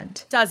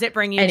hand. Does it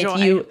bring you joy?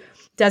 And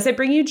does it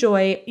bring you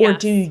joy or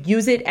do you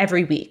use it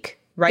every week?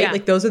 Right? Yeah.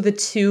 Like those are the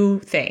 2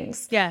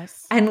 things.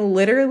 Yes. And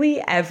literally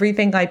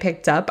everything I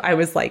picked up, I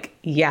was like,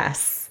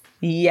 yes.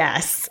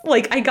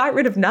 Like I got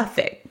rid of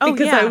nothing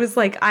because I was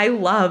like, I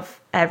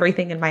love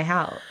everything in my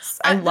house.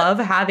 I love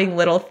having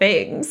little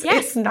things.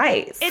 Yes. It's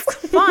nice. It's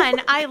fun.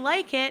 I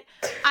like it.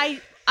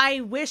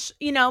 I wish,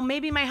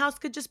 maybe my house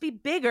could just be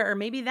bigger.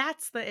 Maybe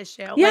that's the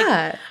issue.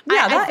 Yeah.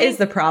 Like, that is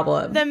the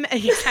problem.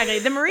 Exactly.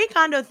 The Marie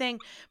Kondo thing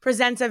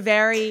presents a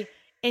very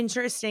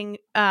interesting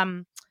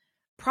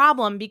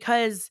problem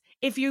because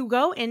if you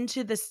go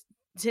into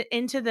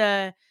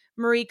the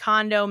Marie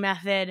Kondo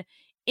method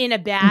in a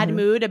bad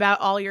mood about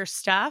all your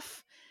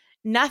stuff,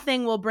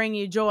 nothing will bring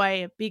you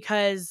joy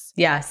because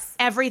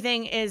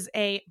everything is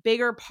a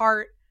bigger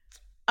part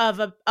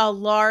of a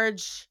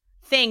large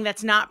thing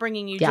that's not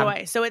bringing you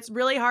joy. So it's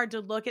really hard to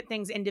look at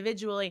things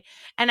individually.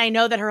 And I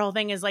know that her whole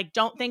thing is like,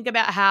 don't think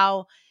about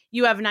how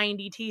you have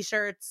 90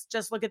 t-shirts,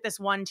 just look at this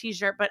one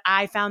t-shirt. But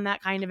I found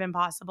that kind of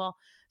impossible.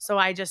 So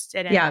I just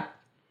didn't. Yeah.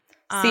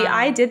 See,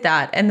 I did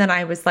that. And then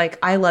I was like,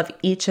 I love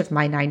each of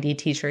my 90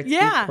 t-shirts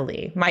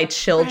equally. My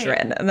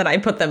children. Right. And then I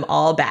put them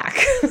all back.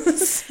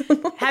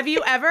 Have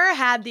you ever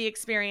had the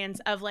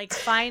experience of like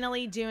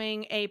finally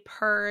doing a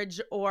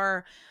purge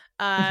or,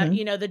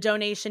 the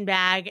donation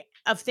bag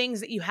of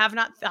things that you have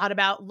not thought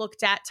about,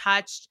 looked at,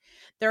 touched,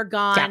 they're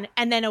gone. Yeah.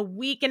 And then a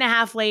week and a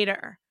half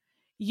later,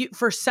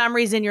 for some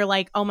reason, you're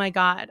like, oh my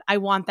God, I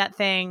want that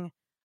thing.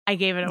 I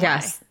gave it away.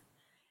 Yes.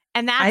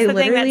 And that's the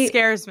thing that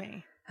scares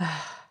me.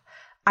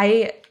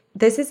 I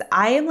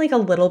am like a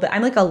little bit,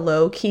 I'm like a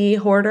low key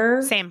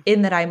hoarder. Same.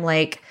 In that I'm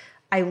like,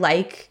 I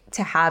like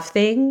to have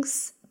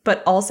things,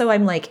 but also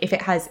I'm like, if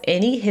it has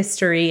any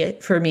history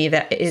for me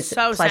that is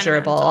so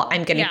pleasurable,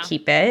 I'm going to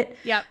keep it.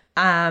 Yep.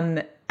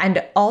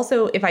 And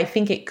also if I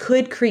think it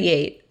could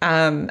create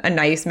a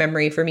nice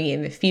memory for me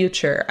in the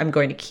future, I'm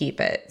going to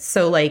keep it.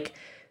 So like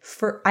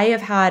I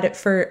had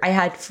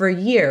for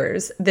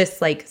years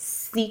this like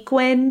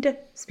sequined,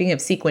 speaking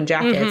of sequin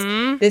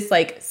jackets, this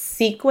like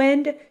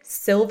sequined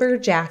silver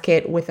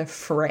jacket with a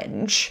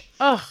fringe.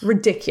 Ugh.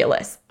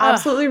 Ridiculous.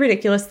 Absolutely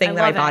ridiculous thing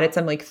that I bought at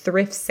some like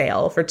thrift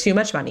sale for too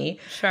much money.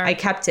 Sure. I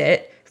kept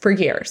it for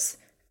years.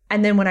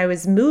 And then when I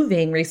was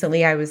moving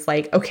recently, I was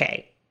like,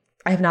 okay,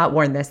 I have not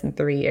worn this in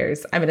 3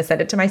 years. I'm going to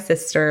send it to my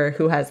sister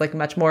who has like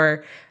much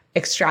more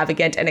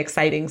extravagant and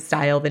exciting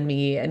style than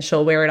me, and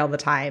she'll wear it all the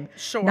time.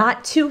 Sure.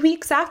 Not 2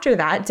 weeks after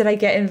that did I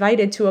get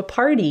invited to a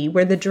party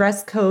where the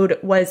dress code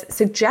was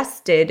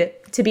suggested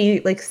to be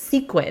like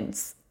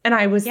sequins. And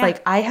I was Yeah.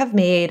 like, I have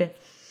made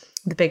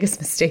the biggest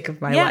mistake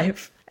of my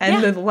life.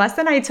 And the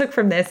lesson I took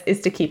from this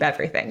is to keep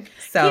everything.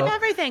 So Keep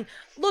everything.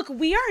 Look,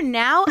 we are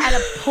now at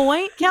a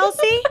point,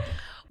 Kelsey,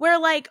 where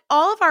like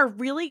all of our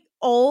really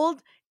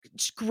old,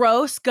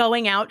 gross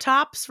going out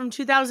tops from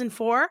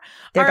 2004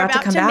 They're are about to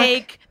about come to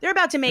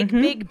back. make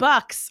big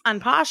bucks on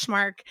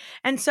Poshmark.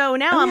 And so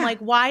now I'm yeah. like,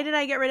 why did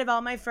I get rid of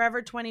all my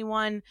Forever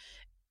 21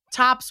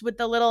 tops with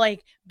the little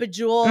like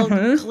bejeweled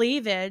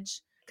cleavage?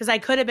 Because I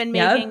could have been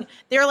making,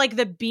 they're like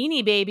the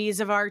Beanie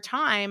Babies of our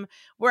time,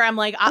 where I'm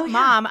like,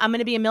 Mom, I'm going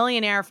to be a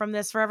millionaire from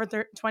this Forever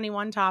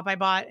 21 top I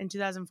bought in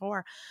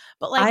 2004.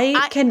 But like,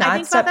 I cannot I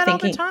think stop about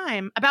that thinking all the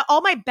time, about all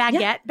my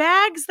baguette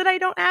bags that I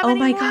don't have oh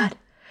anymore. my God.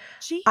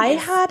 Jeez. I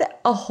had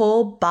a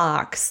whole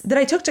box that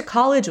I took to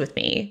college with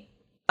me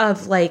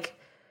of like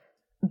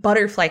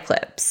butterfly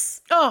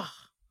clips. Oh,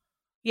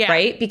 yeah.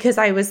 Right? Because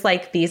I was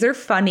like, these are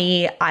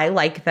funny. I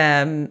like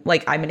them.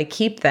 Like, I'm going to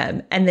keep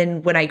them. And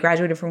then when I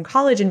graduated from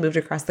college and moved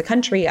across the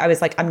country, I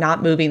was like, I'm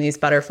not moving these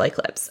butterfly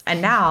clips. And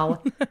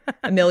now,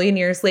 a million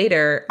years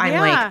later, I'm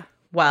like,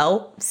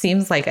 well,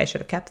 seems like I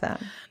should have kept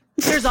them.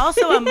 There's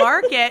also a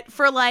market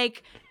for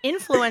like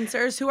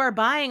influencers who are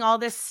buying all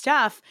this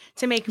stuff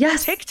to make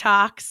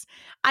TikToks.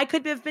 I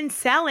could have been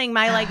selling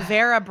my like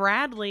Vera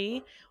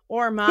Bradley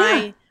or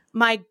my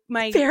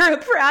Vera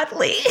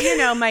Bradley, you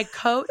know, my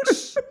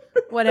Coach,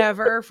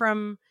 whatever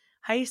from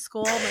high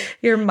school.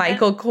 Your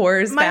Michael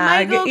Kors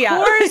bag. My Michael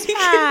Kors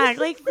bag.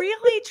 Like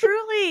really,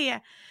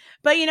 truly.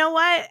 But you know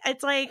what?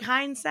 It's like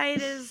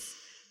hindsight is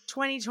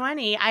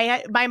 2020.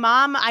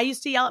 I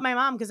used to yell at my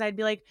mom because I'd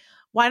be like,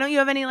 why don't you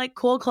have any like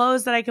cool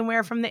clothes that I can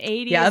wear from the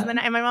 80s?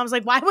 And my mom's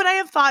like, why would I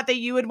have thought that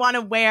you would want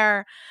to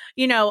wear,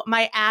 you know,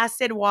 my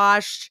acid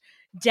washed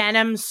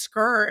denim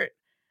skirt?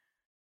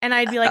 And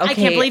I'd be like, I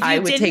can't believe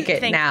you didn't take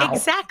it think. now.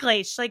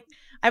 Exactly. She's like,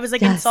 I was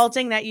like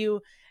insulting that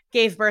you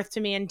gave birth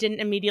to me and didn't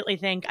immediately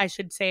think I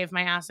should save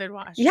my acid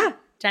wash. Yeah.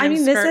 Denim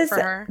skirt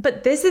for her.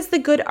 But this is the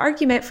good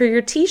argument for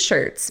your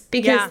t-shirts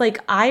because like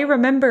I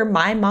remember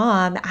my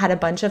mom had a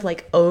bunch of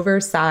like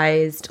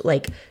oversized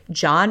like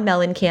John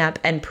Mellencamp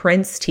and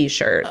Prince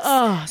t-shirts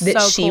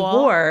that she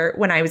wore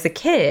when I was a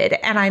kid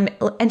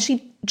and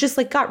she just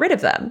like got rid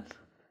of them.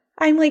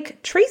 I'm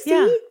like, Tracy,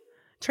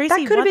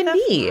 that could have been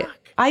me.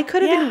 I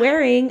could have been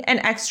wearing an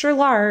extra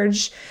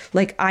large,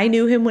 like I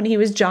knew him when he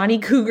was Johnny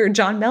Cougar,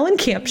 John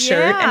Mellencamp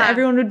shirt, and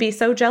everyone would be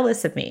so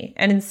jealous of me.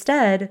 And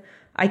instead,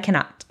 I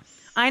cannot.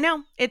 I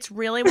know. It's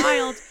really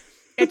wild.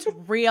 It's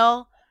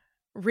real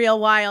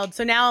wild.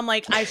 So now I'm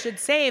like, I should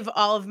save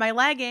all of my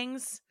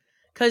leggings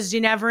because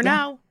you never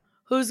know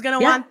who's going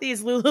to want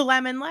these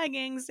Lululemon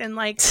leggings in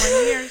like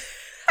 20 years.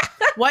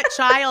 What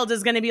child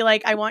is going to be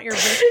like, I want your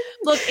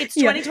look, it's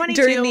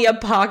 2022. During the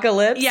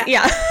apocalypse.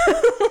 Yeah.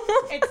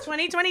 It's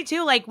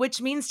 2022, like,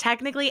 which means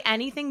technically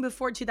anything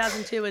before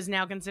 2002 is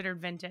now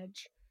considered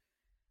vintage.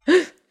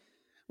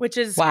 Which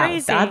is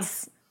crazy.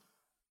 That's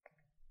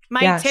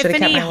my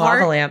Tiffany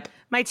lava lamp.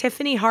 My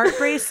Tiffany heart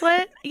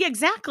bracelet. Yeah,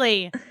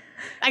 exactly.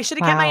 I should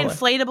have kept my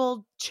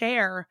inflatable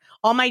chair.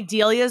 All my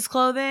Delia's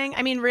clothing.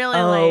 I mean, really.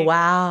 Oh,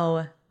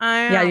 wow.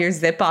 Yeah, your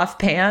zip off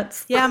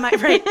pants. Yeah,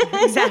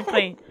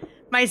 exactly.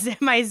 My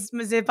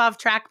zip off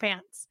track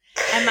pants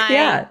and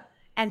my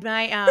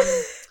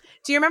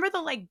do you remember the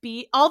like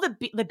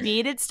the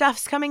beaded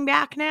stuff's coming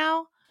back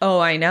now? Oh,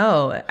 I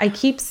know. I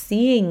keep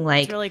seeing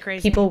like really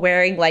crazy. People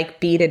wearing like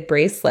beaded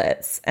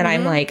bracelets. And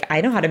I'm like,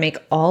 I know how to make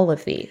all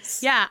of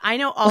these. Yeah, I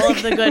know all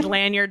of the good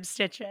lanyard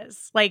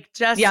stitches. Like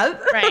just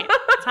right.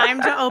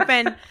 Time to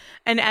open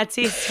an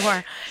Etsy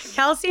store.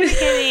 Kelsey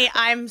McKinney,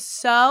 I'm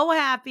so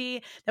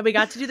happy that we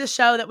got to do the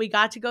show, that we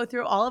got to go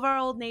through all of our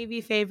Old Navy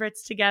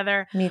favorites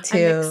together. Me too.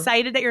 I'm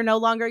excited that you're no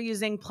longer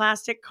using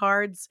plastic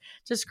cards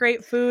to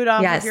scrape food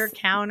off of your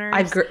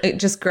counters.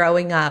 Just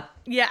growing up.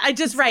 Yeah,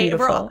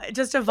 Beautiful. We're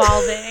just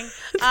evolving.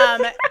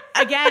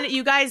 Again,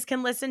 you guys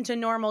can listen to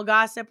Normal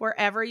Gossip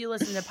wherever you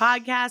listen to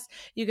podcasts.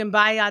 You can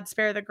buy God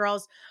Spare the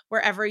Girls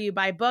wherever you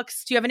buy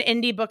books. Do you have an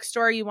indie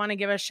bookstore you want to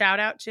give a shout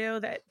out to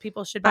that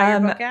people should buy your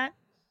book at?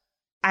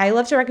 I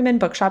love to recommend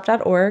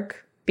bookshop.org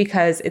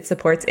because it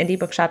supports indie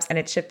bookshops and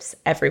it ships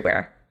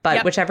everywhere.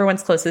 But whichever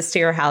one's closest to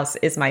your house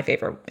is my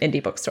favorite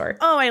indie bookstore.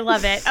 Oh, I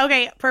love it.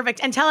 Okay, perfect.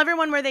 And tell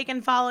everyone where they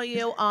can follow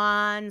you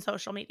on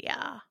social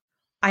media.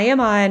 I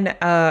am on,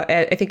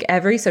 I think,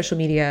 every social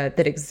media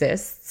that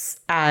exists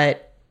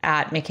at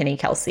McKinney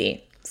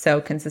Kelsey.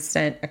 So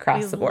consistent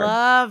across the board. We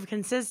love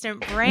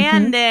consistent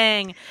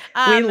branding.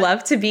 We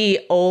love to be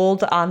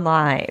old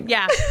online.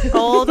 Yeah,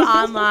 old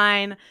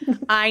online.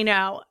 I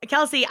know.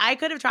 Kelsey, I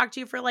could have talked to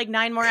you for like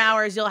 9 more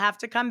hours. You'll have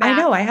to come back.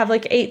 I know. I have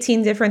like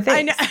 18 different things.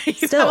 I know.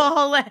 You have a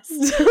whole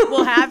list.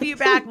 We'll have you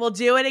back. We'll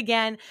do it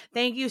again.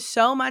 Thank you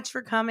so much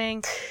for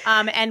coming.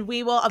 And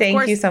we will, of course.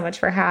 Thank you so much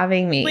for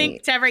having me.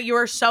 Link to you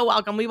are so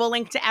welcome. We will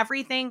link to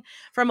everything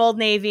from Old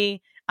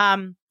Navy.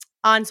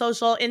 On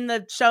social, in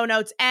the show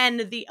notes,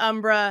 and the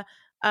Umbra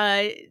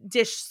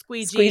dish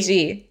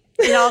squeegee.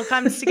 It all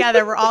comes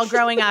together. We're all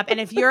growing up.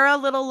 And if you're a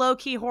little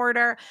low-key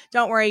hoarder,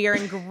 don't worry. You're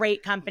in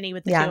great company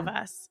with the two of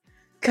us.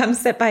 Come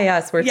sit by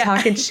us. We're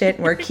talking shit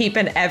and we're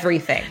keeping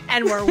everything.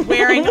 And we're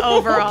wearing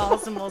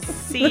overalls, and we'll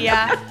see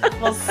ya.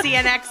 We'll see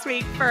you next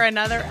week for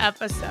another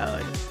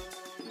episode.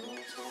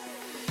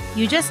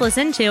 You just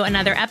listened to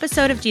another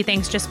episode of Gee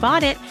Thanks Just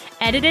Bought It,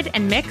 edited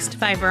and mixed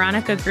by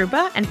Veronica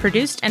Gruba and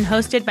produced and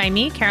hosted by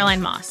me,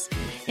 Caroline Moss.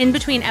 In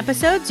between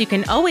episodes, you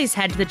can always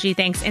head to the Gee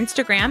Thanks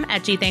Instagram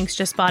at Gee Thanks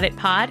Just Bought It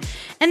Pod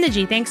and the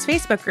Gee Thanks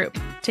Facebook group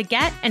to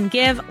get and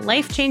give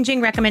life-changing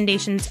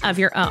recommendations of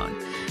your own.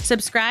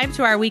 Subscribe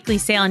to our weekly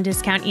sale and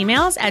discount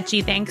emails at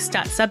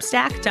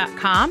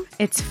gthanks.substack.com.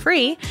 It's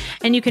free,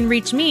 and you can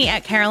reach me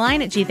at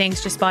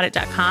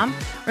caroline@gthanksjustboughtit.com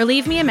or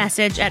leave me a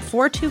message at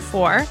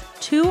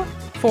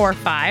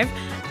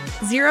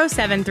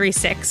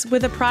 424-245-0736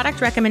 with a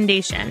product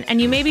recommendation, and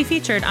you may be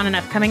featured on an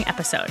upcoming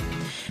episode.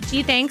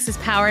 Gee Thanks is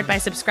powered by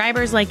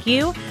subscribers like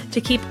you.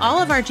 To keep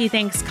all of our Gee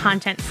Thanks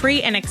content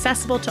free and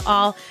accessible to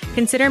all,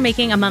 consider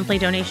making a monthly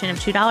donation of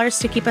 $2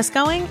 to keep us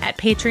going at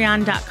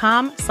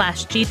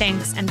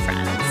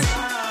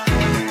patreon.com/GThanksandFriends.